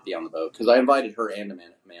to not be on the boat. Because I invited her and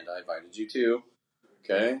Amanda. I invited you too.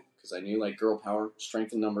 Okay? Because I knew, like, girl power,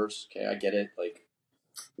 strength in numbers. Okay, I get it. Like,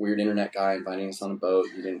 weird internet guy inviting us on a boat.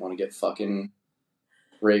 You didn't want to get fucking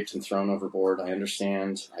raped and thrown overboard. I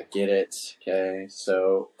understand. I get it. Okay?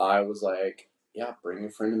 So I was like, yeah, bring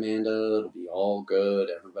your friend Amanda. It'll be all good.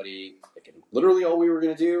 Everybody, like, literally all we were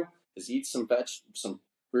going to do is eat we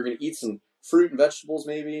were going to eat some fruit and vegetables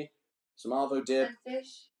maybe, some avocado dip. And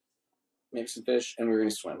fish. Maybe some fish, and we were going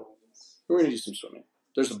to swim. We were going to do some swimming.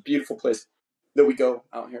 There's a beautiful place that we go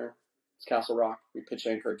out here. It's Castle Rock. We pitch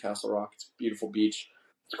anchor at Castle Rock. It's a beautiful beach.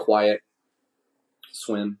 It's quiet.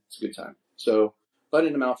 Swim. It's a good time. So,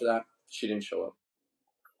 invited him out for that. She didn't show up.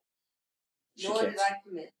 Nor did I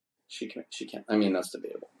commit. She can't. I mean, that's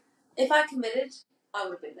debatable. If I committed, I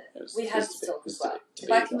would have been there. We had to talk as well. If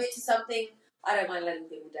I commit to something, I don't mind letting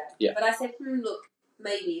people down. Yeah. But I said, look,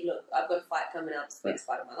 I've got a fight coming up. It's the biggest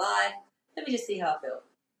fight of my life. Let me just see how I feel.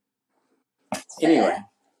 Anyway.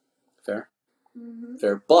 Fair. Mm-hmm.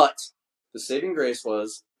 Fair. But the saving grace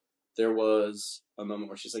was there was a moment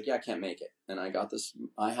where she's like, yeah, I can't make it. And I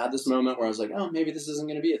had this moment where I was like, oh, maybe this isn't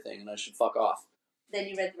going to be a thing and I should fuck off. Then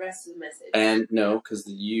you read the rest of the message. And no, because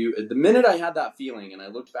the minute I had that feeling and I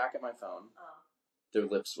looked back at my phone, their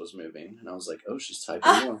lips was moving. And I was like, oh, she's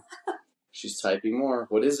typing more. She's typing more.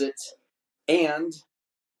 What is it? And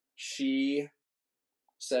she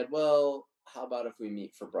said, well, how about if we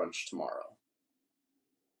meet for brunch tomorrow?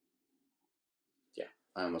 Yeah,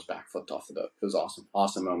 I almost backflipped off the boat. It was awesome.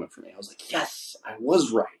 Awesome moment for me. I was like, yes, I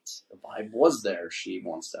was right. The vibe was there. She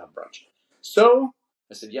wants to have brunch. So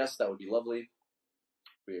I said, yes, that would be lovely.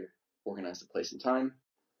 We organized a place and time.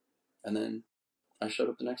 And then I showed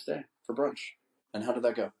up the next day for brunch. And how did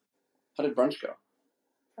that go? How did brunch go?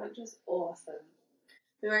 Brunch was awesome.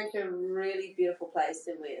 We went to a really beautiful place,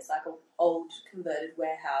 didn't we? It's like an old converted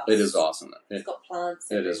warehouse. It is awesome. It's got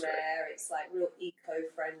plants everywhere. It's like real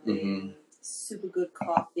eco-friendly. Mm-hmm. Super good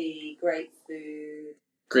coffee. Great food.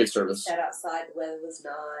 Great service. We sat outside. The weather was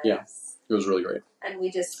nice. Yeah, it was really great. And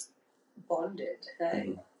we just bonded. Hey?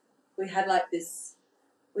 Mm-hmm. We had like this...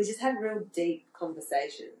 We just had real deep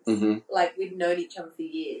conversations. Mm-hmm. Like, we'd known each other for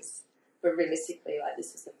years. But realistically, like,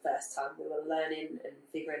 this was the first time we were learning and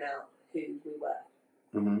figuring out who we were.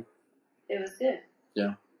 Mm-hmm. It was good.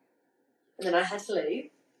 Yeah. And then I had to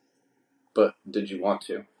leave. But did you want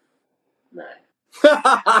to? No.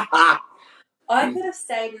 I could have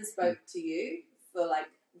stayed and spoke to you for, like,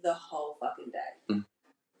 the whole fucking day. Mm.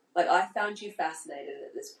 Like, I found you fascinated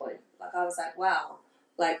at this point. Like, I was like, wow.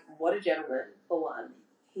 Like, what a gentleman, for one.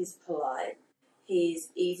 He's polite. He's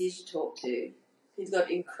easy to talk to. He's got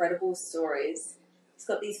incredible stories. He's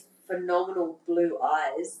got these phenomenal blue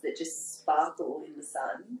eyes that just sparkle in the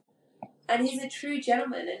sun. And he's a true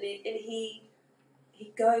gentleman, and he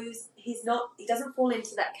doesn't fall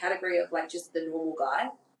into that category of like just the normal guy.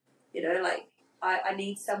 You know, like I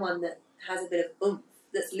need someone that has a bit of oomph,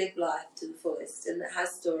 that's lived life to the fullest, and that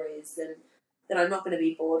has stories, and that I'm not going to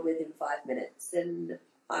be bored with in 5 minutes. And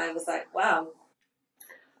I was like, wow,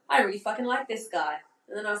 I really fucking like this guy.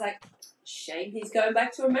 And then I was like, shame he's going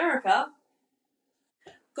back to America.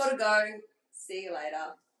 Gotta go. See you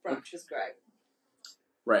later. Brunch was great.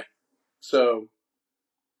 Right. So,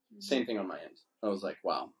 same thing on my end. I was like,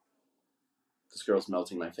 wow, this girl's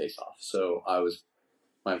melting my face off. So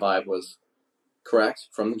my vibe was correct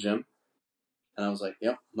from the gym. And I was like,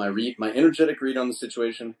 yep, my energetic read on the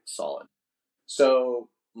situation, solid. So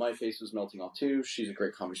my face was melting off too. She's a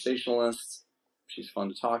great conversationalist. She's fun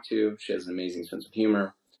to talk to. She has an amazing sense of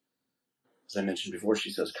humor. As I mentioned before,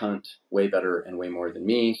 she says cunt way better and way more than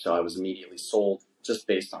me. So I was immediately sold just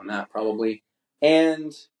based on that probably.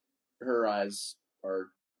 And her eyes are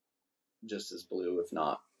just as blue, if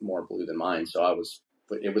not more blue than mine. So it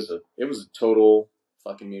was a total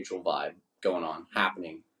fucking mutual vibe going on,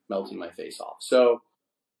 happening, melting my face off. So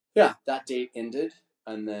yeah, that date ended,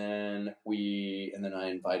 and then I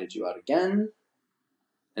invited you out again,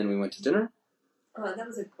 and we went to dinner. Oh, that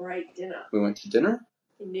was a great dinner. We went to dinner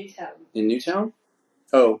In Newtown. in Newtown.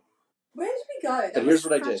 Oh, Where did we go? That and was here's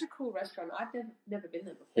what I did. such a cool restaurant. I've never been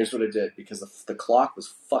there before. Here's what I did, because the clock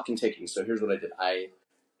was fucking ticking. So here's what I did.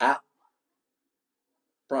 At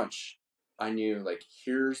brunch, I knew, like,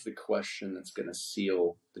 here's the question that's going to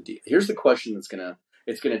seal the deal. Here's the question it's going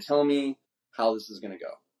to tell me how this is going to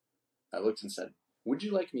go. I looked and said, would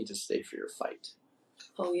you like me to stay for your fight?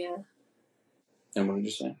 Oh, yeah. And what did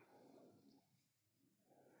you say?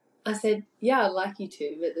 I said, yeah, I'd like you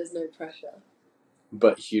to, but there's no pressure.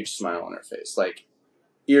 But huge smile on her face, like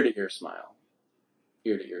ear-to-ear smile.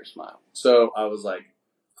 Ear-to-ear smile. So I was like,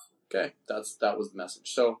 okay, that was the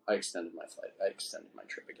message. So I extended my flight. I extended my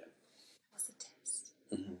trip again. That was a test.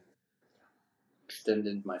 Mm-hmm.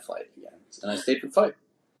 Extended my flight again. And I stayed for the fight.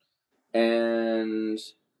 And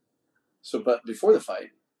so, but before the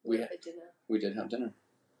fight, we had dinner. We did have dinner.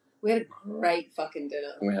 We had a great fucking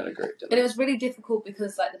dinner. We had a great dinner. And it was really difficult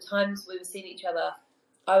because, like, the times we were seeing each other,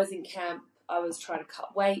 I was in camp, I was trying to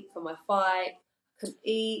cut weight for my fight, I couldn't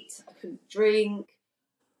eat, I couldn't drink.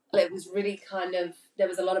 Like, it was really kind of, there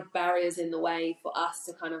was a lot of barriers in the way for us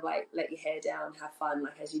to kind of, like, let your hair down, have fun,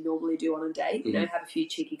 like, as you normally do on a date. You know, have a few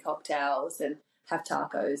cheeky cocktails and have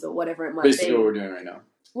tacos or whatever it might be. Basically what we're doing right now.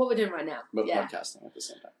 What we're doing right now. But yeah. podcasting at the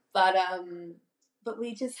same time. But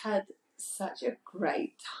we just had such a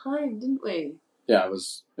great time, didn't we? Yeah, it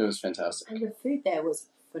was fantastic. And the food there was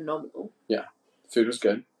phenomenal. Yeah, food was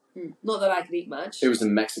good. Not that I could eat much. It was a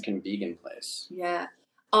Mexican vegan place. Yeah.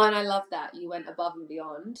 Oh, and I love that. You went above and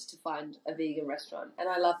beyond to find a vegan restaurant. And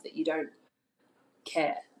I love that you don't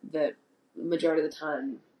care. The majority of the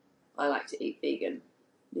time, I like to eat vegan.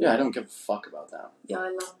 Yeah, I don't give a fuck about that. Yeah,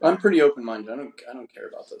 I love that. I'm pretty open-minded. I don't care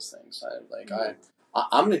about those things.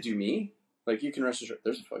 I'm gonna do me. Like, you can rest assured,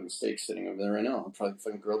 there's a fucking steak sitting over there right now. I'll probably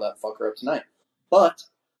fucking grill that fucker up tonight. But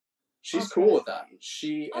she's cool with that.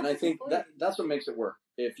 And I think that's what makes it work.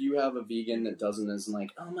 If you have a vegan that isn't like,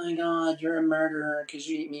 oh my god, you're a murderer because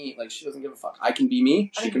you eat meat. Like, she doesn't give a fuck. I can be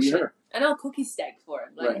me. She can be her. And I'll cook his steak for him.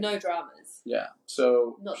 Like, right. No dramas. Yeah.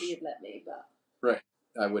 So. Not that you'd let me, but. Right.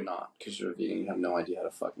 I would not, because you're a vegan. You have no idea how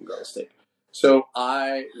to fucking grill a steak. So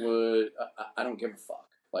I don't give a fuck.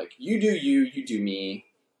 Like, you do you do me.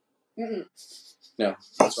 Mm-mm. No,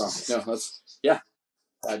 that's wrong. No, yeah.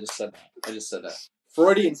 I just said that.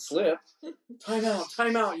 Freudian slip. Time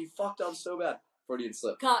out. You fucked up so bad. Freudian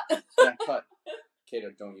slip. Cut. Yeah, cut.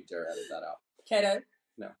 Kato, don't you dare edit that out. Kato.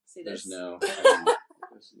 No. See there's this? no editing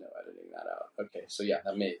that out. Okay, so yeah,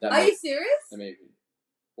 Are you serious? That may be.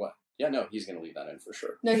 What? Yeah, no, he's gonna leave that in for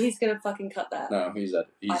sure. No, he's gonna fucking cut that. No,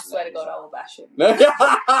 I swear to God, I will bash him.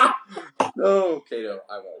 No, Kato,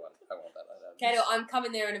 I won't that. Kato, I'm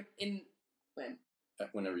coming there in when?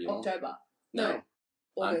 Whenever you October. want. No.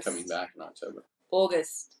 August. I'm coming back in October.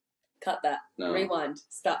 August. Cut that. No. Rewind.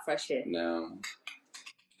 Start fresh here. No.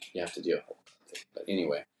 You have to do a whole thing. But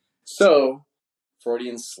anyway. So,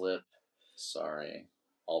 Freudian slip. Sorry.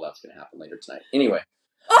 All that's going to happen later tonight. Anyway.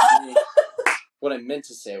 What I meant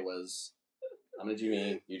to say was, I'm going to do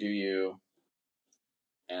me, you do you,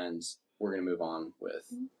 and we're going to move on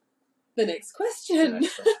with the next question.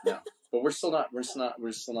 No. But we're still not out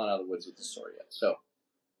of the woods with the story yet. So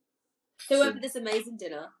we went for this amazing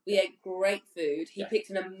dinner. We ate great food. He picked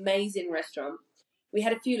an amazing restaurant. We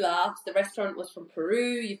had a few laughs. The restaurant was from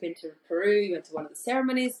Peru. You've been to Peru. You went to one of the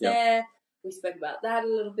ceremonies there. We spoke about that a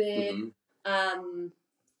little bit. Mm-hmm.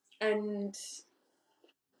 And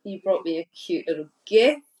you brought me a cute little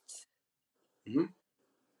gift. Mm-hmm.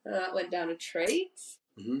 That went down a treat.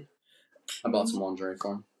 Mm-hmm. I bought some lingerie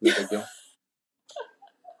for him. No big deal.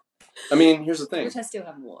 I mean, here's the thing. Which I still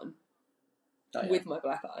haven't worn. Not yet. With my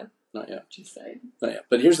black eye. Not yet. Just saying. Not yet.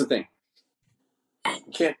 But here's the thing.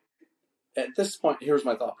 You can't. At this point, here's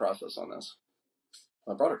my thought process on this.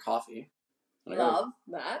 I brought her coffee. And Love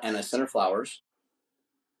that. And I sent her flowers.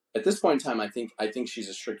 At this point in time, I think she's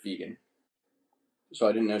a strict vegan. So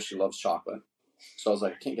I didn't know she loves chocolate. So I was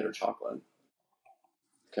like, I can't get her chocolate.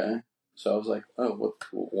 Okay. So I was like, oh,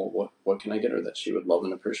 what can I get her that she would love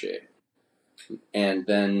and appreciate? And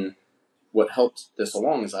then what helped this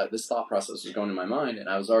along is this thought process was going in my mind, and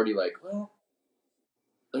I was already like, well,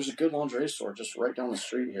 there's a good lingerie store just right down the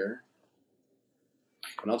street here.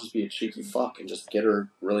 And I'll just be a cheeky fuck and just get her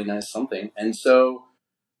really nice something. And so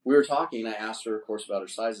we were talking, and I asked her, of course, about her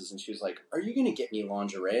sizes, and she was like, are you going to get me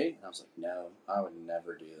lingerie? And I was like, no, I would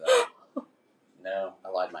never do that. No, I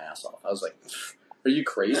lied my ass off. I was like, are you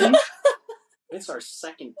crazy? It's our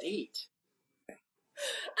second date. And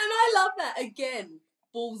I love that. Again,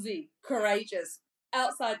 ballsy, courageous,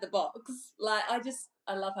 outside the box. Like,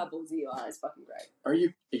 I love how ballsy you are. It's fucking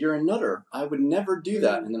great. You're a nutter. I would never do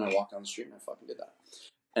that. And then I walked down the street and I fucking did that.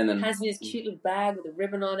 And then hands me this cute little bag with a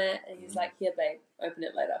ribbon on it, and he's like, here, babe, open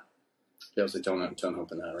it later. Yeah, I was like, don't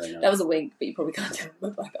open that right now. That was a wink, but you probably can't tell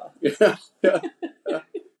my black eye.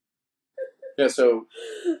 Yeah, so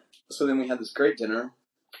then we had this great dinner,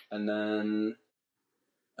 and then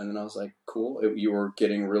I was like, cool. You were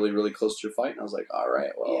getting really, really close to your fight, and I was like, all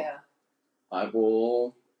right, well, yeah. I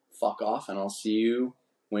will fuck off, and I'll see you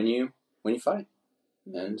when you fight.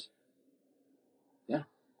 And yeah,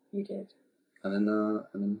 you did. And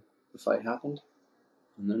then the fight happened,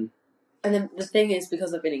 and then the thing is,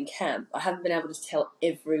 because I've been in camp, I haven't been able to tell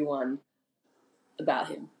everyone about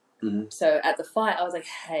him. Mm-hmm. So at the fight, I was like,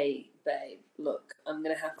 hey, babe, look, I'm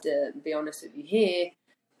going to have to be honest with you here.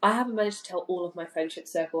 I haven't managed to tell all of my friendship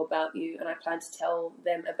circle about you, and I plan to tell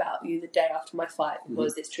them about you the day after my fight,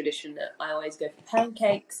 because it's tradition that I always go for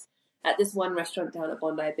pancakes at this one restaurant down at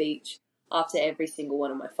Bondi Beach after every single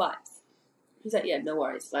one of my fights. He's like, yeah, no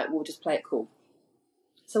worries. Like, we'll just play it cool.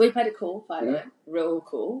 So we played it cool, fight night. Real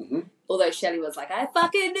cool. Mm-hmm. Although Shelley was like, I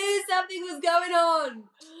fucking knew something was going on. And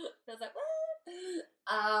I was like, what?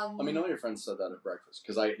 I mean, all your friends said that at breakfast,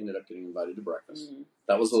 because I ended up getting invited to breakfast.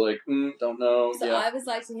 That was don't know. So I was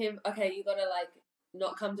like to him, okay, you gotta like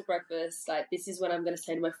not come to breakfast. Like, this is what I'm gonna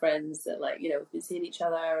say to my friends that, like, you know, we've been seeing each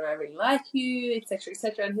other and I really like you, etc.,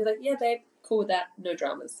 etc. And he was like, yeah, babe, cool with that, no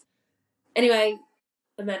dramas. Anyway,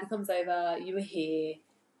 Amanda comes over, you were here,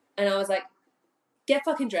 and I was like, get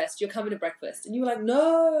fucking dressed, you're coming to breakfast. And you were like,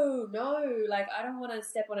 no, like, I don't want to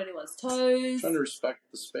step on anyone's toes. Trying to respect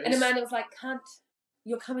the space. And Amanda was like, cunt,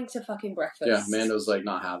 you're coming to fucking breakfast. Yeah, Amanda was like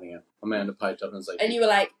not having it. Amanda piped up and was like... And you were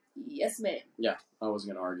like, yes, ma'am. Yeah, I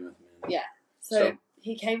wasn't going to argue with Amanda. Yeah. So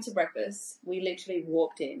he came to breakfast. We literally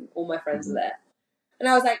walked in. All my friends were there. And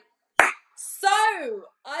I was like, so,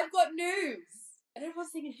 I've got news. And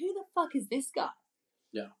everyone's thinking, who the fuck is this guy?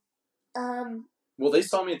 Yeah. Well, they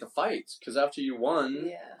saw me at the fights, because after you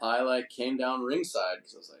won, I, like, came down ringside,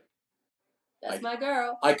 because I was like... That's my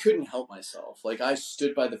girl. I couldn't help myself. Like, I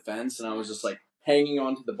stood by the fence, and I was just, like, hanging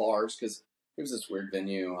onto the bars, because it was this weird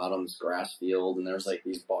venue out on this grass field, and there was, like,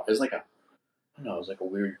 these bars. It was like it was like a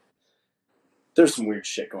weird... There's some weird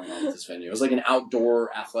shit going on with this venue. It was like an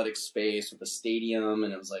outdoor athletic space with a stadium,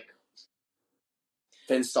 and it was, like,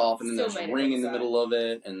 fenced off, and then there's a ring in the middle of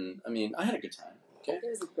it, and, I mean, I had a good time. Okay. It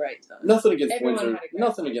was a great time. Nothing against Windsor.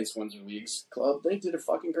 Nothing against Windsor League's club. They did a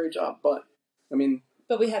fucking great job. But I mean,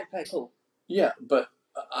 but we had to play cool. Yeah, but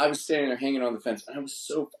I was standing there hanging on the fence, and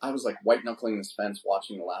I was like white knuckling this fence,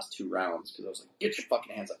 watching the last 2 rounds, because I was like, "Get your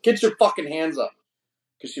fucking hands up! Get your fucking hands up!"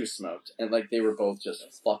 Because she was smoked, and like they were both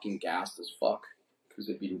just fucking gassed as fuck, because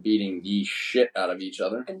they'd been beating the shit out of each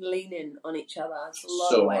other and leaning on each other. It's a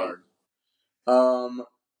lot so of weight. hard.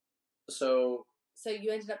 So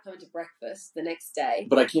you ended up coming to breakfast the next day.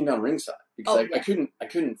 But I came down ringside because I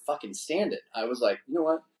couldn't fucking stand it. I was like, you know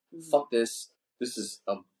what? Fuck this. This is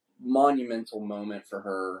a monumental moment for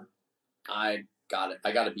her. I got it.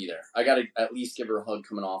 I got to be there. I got to at least give her a hug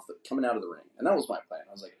coming out of the ring. And that was my plan.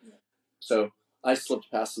 I was like, so I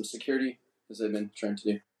slipped past some security, as I've been trying to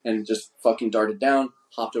do, and just fucking darted down,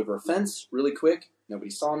 hopped over a fence really quick.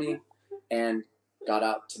 Nobody saw me, and got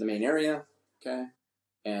out to the main area. Okay.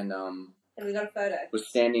 And we got a photo. Was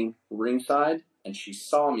standing ringside, and she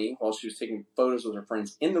saw me while she was taking photos with her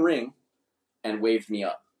friends in the ring, and waved me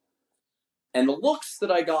up. And the looks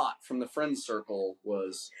that I got from the friend circle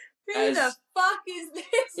was, Who the fuck is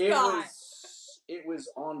this guy? It was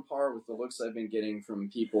on par with the looks I've been getting from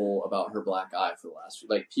people about her black eye for the last week.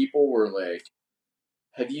 Like, people were like,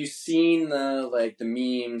 have you seen the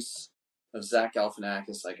memes of Zach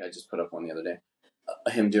Galifianakis? Like, I just put up one the other day.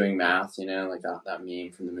 Him doing math, you know, like that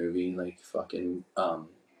meme from the movie, like fucking,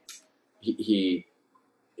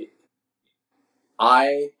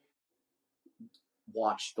 I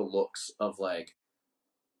watched the looks of like,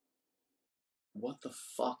 what the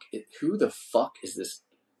fuck? Who the fuck is this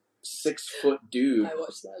 6-foot dude I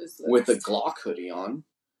watched those with a Glock hoodie on,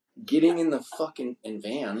 getting in the fucking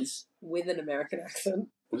vans with an American accent?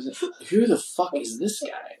 Who the fuck is this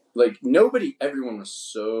guy? Like, everyone was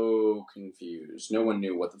so confused. No one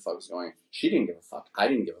knew what the fuck was going on. She didn't give a fuck. I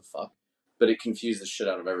didn't give a fuck. But it confused the shit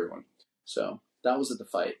out of everyone. So, that was at the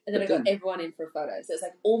fight. And then I got everyone in for a photo. So it's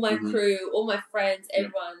like all my crew, all my friends,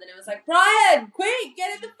 everyone. And then it was like, Brian, quick,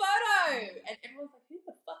 get in the photo. And everyone's like, who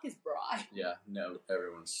the fuck is Brian? Yeah, no,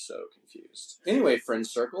 everyone's so confused. Anyway, friend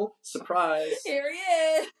circle, surprise. Here he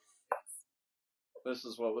is. This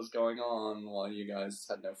is what was going on while you guys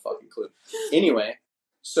had no fucking clue. Anyway,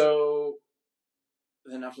 so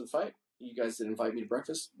then after the fight, you guys did invite me to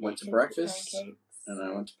breakfast. Went to breakfast, and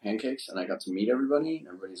I went to pancakes, and I got to meet everybody.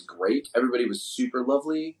 Everybody's great. Everybody was super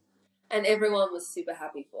lovely. And everyone was super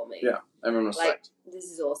happy for me. Yeah, everyone was like, psyched. This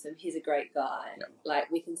is awesome. He's a great guy. Yeah.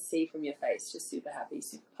 Like, we can see from your face, just super happy,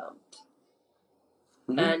 super pumped.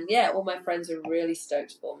 Mm-hmm. And yeah, all my friends were really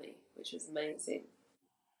stoked for me, which was amazing.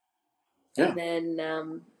 Yeah. And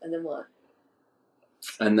then what?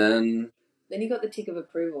 And then you got the tick of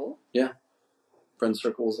approval. Yeah. Friend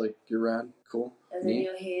circle was like, you're rad, cool. And then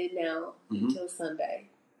you're here now until Sunday.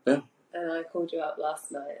 Yeah. And I called you up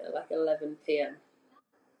last night at like 11 p.m.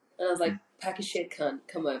 And I was like, pack a shit, cunt,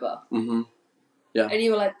 come over. Mm-hmm. Yeah. And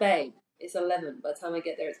you were like, babe, it's 11. By the time I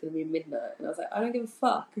get there, it's going to be midnight. And I was like, I don't give a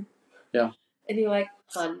fuck. Yeah. And you're like,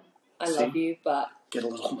 hun, I love you, but... Get a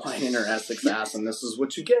little wine in her Essex ass, and this is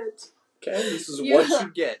what you get. Okay? This is what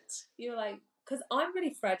you get. You're like... Because I'm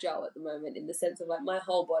really fragile at the moment in the sense of, like, my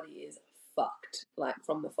whole body is fucked, like,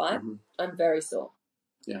 from the fight. Mm-hmm. I'm very sore.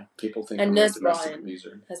 Yeah, people think and I'm Nurse a domestic Brian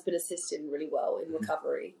abuser. Has been assisting really well in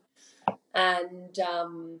recovery. And,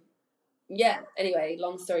 yeah, anyway,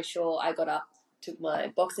 long story short, I got up, took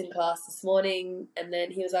my boxing class this morning, and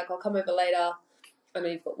then he was like, I'll come over later. I know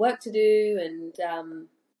you've got work to do, and,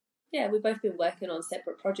 yeah, we've both been working on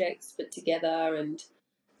separate projects, but together, and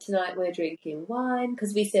tonight we're drinking wine,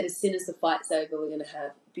 because we said as soon as the fight's over, we're going to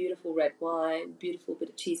have beautiful red wine, beautiful bit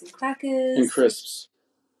of cheese and crackers. And crisps.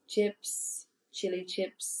 Chips, chili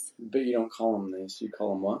chips. But you don't call them these, you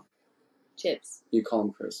call them what? Chips. You call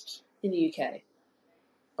them crisps. In the UK.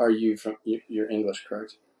 Are you from, you're English,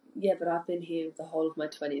 correct? Yeah, but I've been here the whole of my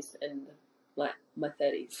 20s and, like, my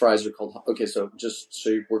 30s. Fries are called, okay, so just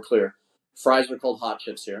so we're clear. Fries are called hot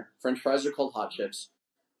chips here. French fries are called hot chips.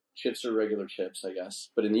 Chips are regular chips, I guess.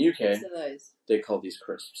 But in the UK, they call these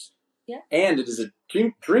crisps. Yeah. And it is a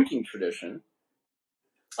drinking tradition.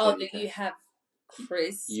 Oh, that you have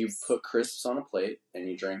crisps? You put crisps on a plate, and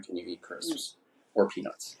you drink and you eat crisps. Or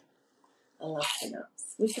peanuts. I love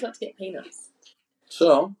peanuts. We forgot to get peanuts.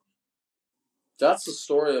 So, that's the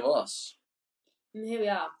story of us. And here we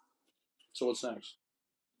are. So what's next?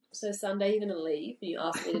 So Sunday you're going to leave, and you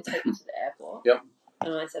asked me to take you to the airport. Yep.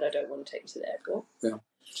 And I said I don't want to take you to the airport. Yeah,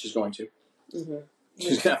 she's going to. Mm-hmm. She's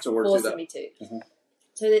going to have to work through that. Forcing me to. Mm-hmm.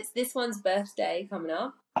 So it's this one's birthday coming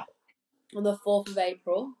up on the 4th of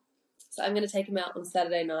April. So I'm going to take him out on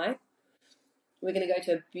Saturday night. We're going to go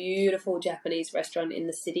to a beautiful Japanese restaurant in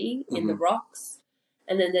the city, in the Rocks.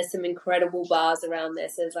 And then there's some incredible bars around there.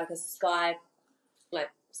 So there's like a sky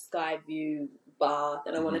view bar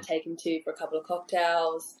that I want to take him to for a couple of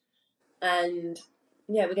cocktails. And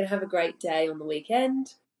yeah, we're going to have a great day on the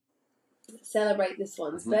weekend. Celebrate this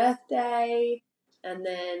one's birthday. And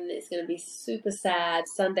then it's going to be super sad.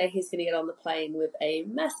 Sunday he's going to get on the plane with a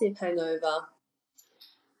massive hangover.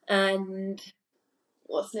 And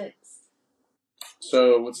what's next?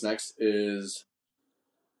 So what's next is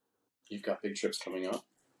you've got big trips coming up.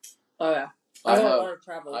 Oh yeah. I want to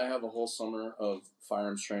travel. I have a whole summer of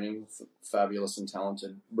firearms training with fabulous and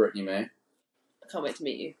talented Brittany May. I can't wait to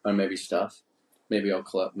meet you. And maybe Steph. Maybe I'll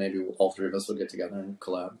collab. Maybe all three of us will get together and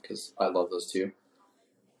collab because I love those two.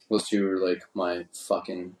 Those two are like my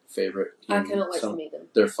fucking favorite. I cannot wait to meet them.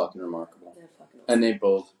 They're fucking remarkable. They're fucking awesome. And they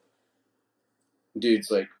both,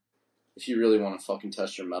 dudes, like, if you really want to fucking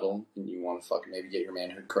test your mettle and you want to fucking maybe get your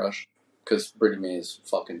manhood crushed, because Brittany May has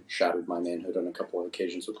fucking shattered my manhood on a couple of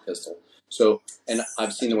occasions with a pistol. So, and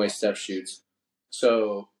I've seen the way Steph shoots.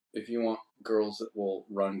 So, if you want girls that will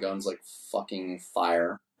run guns like fucking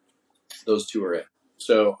fire, those two are it.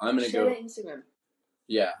 So I'm going to Share go. their Instagram.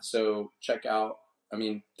 Yeah, so check out. I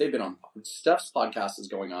mean, they've been on. Steph's podcast is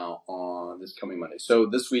going out on this coming Monday. So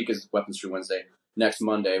this week is Weapons Free Wednesday. Next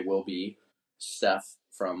Monday will be Steph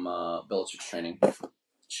from Belichick's Training.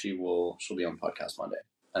 She'll be on podcast Monday,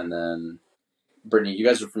 and then Brittany. You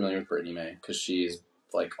guys are familiar with Brittany May because she's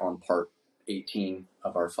like on part 18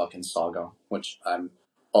 of our fucking saga, which I'm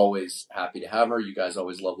always happy to have her. You guys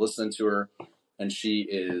always love listening to her, and she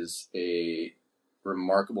is a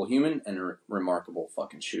remarkable human and a remarkable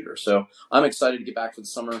fucking shooter. So I'm excited to get back for the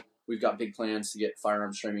summer. We've got big plans to get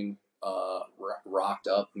firearms training rocked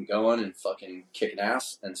up and going and fucking kicking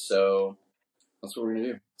ass. And so that's what we're going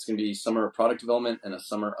to do. It's going to be summer of product development and a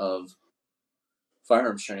summer of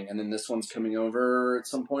firearms training. And then this one's coming over at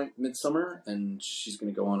some point midsummer, and she's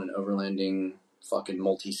going to go on an overlanding fucking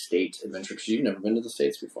multi-state adventure because you've never been to the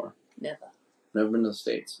States before. Never been to the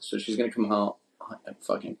States. So she's going to come out,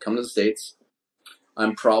 fucking come to the States.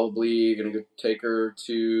 I'm probably going to go take her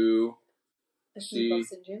to see.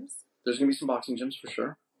 boxing gyms. There's going to be some boxing gyms for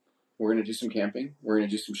sure. We're going to do some camping. We're going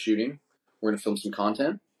to do some shooting. We're going to film some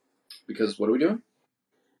content. Because what are we doing?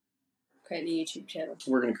 Create a YouTube channel.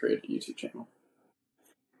 We're going to create a YouTube channel.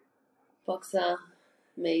 Boxer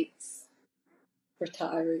meets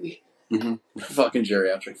retiree. Mm-hmm. Fucking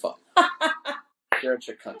geriatric fuck.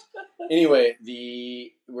 Geriatric cunt. Anyway,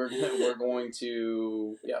 we're going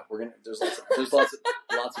to there's lots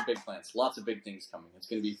of big plans, lots of big things coming. It's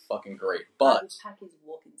gonna be fucking great. But pack his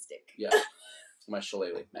walking stick. Yeah, my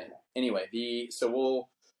shillelagh, man. Anyway,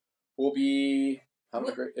 we'll be having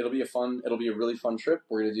a great. It'll be a really fun trip.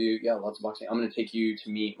 We're gonna do lots of boxing. I'm gonna take you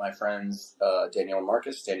to meet my friends Danielle and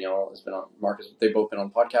Marcus. Danielle has been on Marcus. They've both been on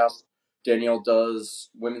the podcast. Danielle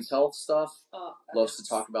does women's health stuff. Loves to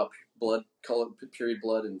talk about period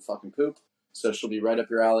blood, and fucking poop. So she'll be right up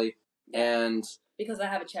your alley. And because I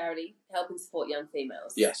have a charity helping support young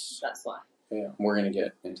females. Yes, that's why. Yeah, we're gonna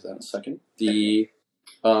get into that in a second. We're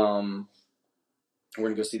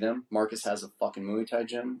gonna go see them. Marcus has a fucking Muay Thai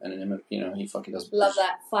gym and he fucking does. Love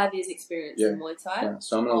that. 5 years experience in Muay Thai. Yeah,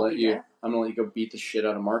 so I'm gonna let you go beat the shit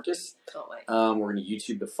out of Marcus. Can't wait. We're gonna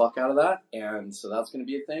YouTube the fuck out of that, and so that's gonna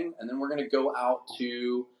be a thing. And then we're gonna go out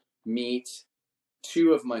to meet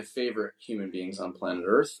two of my favorite human beings on planet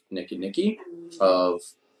Earth, Nick and Nikki of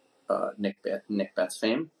Nick Betts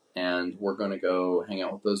fame, and we're gonna go hang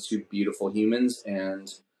out with those two beautiful humans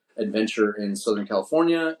and adventure in Southern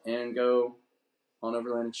California and go on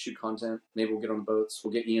overland and shoot content. Maybe we'll get on boats.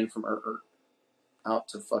 We'll get Ian from out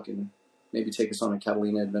to fucking maybe take us on a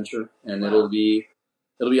Catalina adventure, and it'll be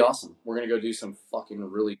awesome. We're gonna go do some fucking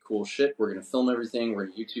really cool shit. We're gonna film everything. We're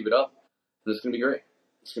gonna YouTube it up, and it's gonna be great.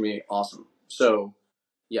 It's gonna be awesome. So,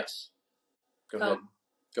 yes, go ahead.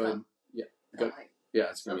 Yeah, go. Yeah,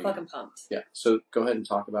 it's gonna I'm be fucking pumped. Yeah, so go ahead and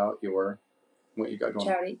talk about what you got going.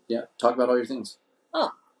 Charity. Yeah, talk about all your things.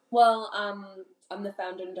 Oh well, I'm the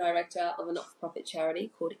founder and director of a not-for-profit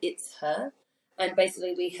charity called It's Her. And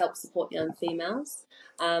basically we help support young females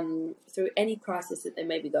through any crisis that they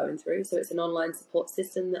may be going through. So it's an online support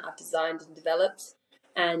system that I've designed and developed.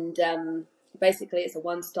 And basically it's a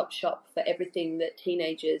one-stop shop for everything that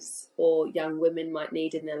teenagers or young women might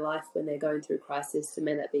need in their life when they're going through crisis. So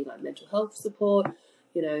may that be like mental health support,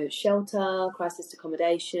 shelter, crisis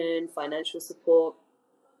accommodation, financial support,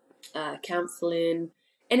 counselling,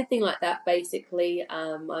 anything like that, basically.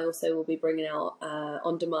 I also will be bringing out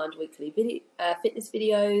on-demand weekly fitness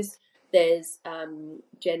videos. There's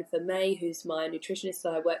Jennifer May, who's my nutritionist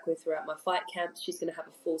that I work with throughout my fight camps. She's going to have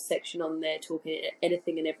a full section on there talking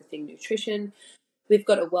anything and everything nutrition. We've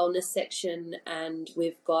got a wellness section, and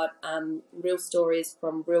we've got real stories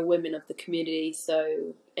from real women of the community.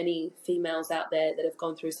 So any females out there that have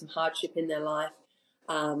gone through some hardship in their life,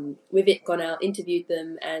 we've gone out, interviewed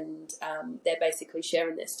them, and they're basically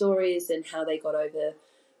sharing their stories and how they got over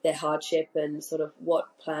their hardship and sort of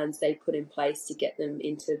what plans they put in place to get them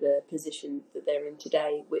into the position that they're in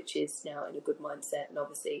today, which is now in a good mindset and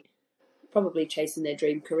obviously probably chasing their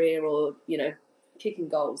dream career or, kicking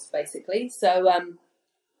goals, basically. So, so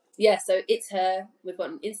It's Her. We've got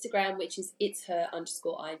an Instagram, which is It's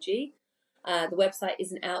Her_IG. The website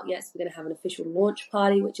isn't out yet, so we're going to have an official launch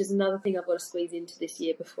party, which is another thing I've got to squeeze into this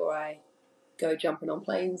year before I go jumping on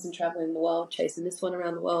planes and traveling the world, chasing this one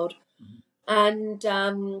around the world. And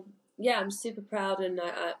I'm super proud, and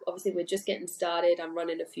obviously we're just getting started. I'm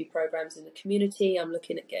running a few programs in the community. I'm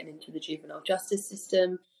looking at getting into the juvenile justice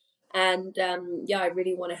system, and I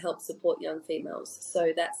really want to help support young females.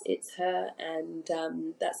 So that's It's Her, and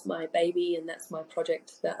that's my baby, and that's my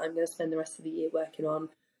project that I'm going to spend the rest of the year working on,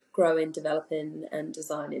 growing, developing, and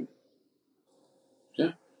designing.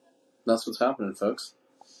 Yeah, that's what's happening, folks.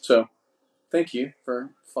 So thank you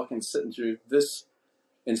for fucking sitting through this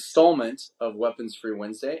installment of Weapons Free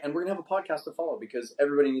Wednesday. And we're going to have a podcast to follow because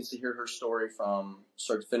everybody needs to hear her story from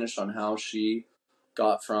start to finish on how she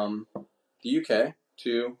got from the UK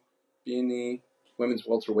to being the women's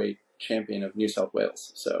welterweight champion of New South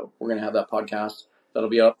Wales. So we're going to have that podcast. That'll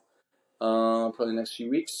be up probably the next few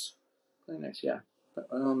weeks. Probably next, yeah.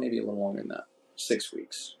 Maybe a little longer than that. 6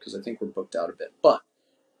 weeks, because I think we're booked out a bit. But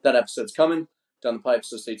that episode's coming down the pipe,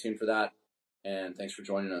 so stay tuned for that. And thanks for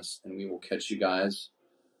joining us. And we will catch you guys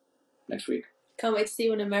next week. Can't wait to see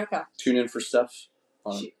you in America. Tune in for stuff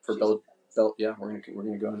for Belt. Yeah, we're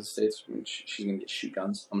gonna go to the States. She's gonna get shoot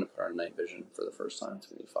guns. I'm gonna put her on night vision for the first time. It's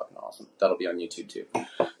gonna be fucking awesome. That'll be on YouTube too.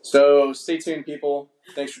 So stay tuned, people.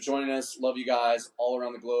 Thanks for joining us. Love you guys all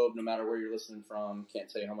around the globe, no matter where you're listening from. Can't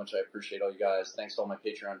tell you how much I appreciate all you guys. Thanks to all my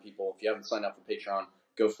Patreon people. If you haven't signed up for Patreon,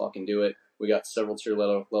 go fucking do it. We got several tier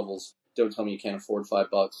levels. Don't tell me you can't afford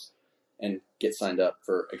 $5 and get signed up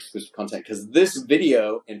for exclusive content, because this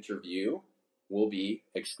video interview will be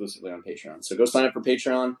exclusively on Patreon. So go sign up for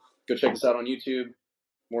Patreon. Go check us out on YouTube.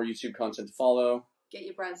 More YouTube content to follow. Get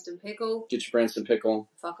your Branston pickle. Get your Branston pickle.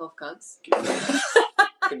 Fuck off, cunts. Couldn't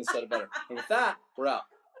have said it better. And with that, we're out.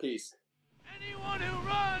 Peace. Anyone who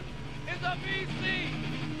runs is a VC.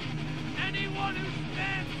 Anyone who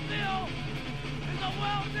stands still is a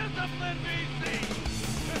well-disciplined VC.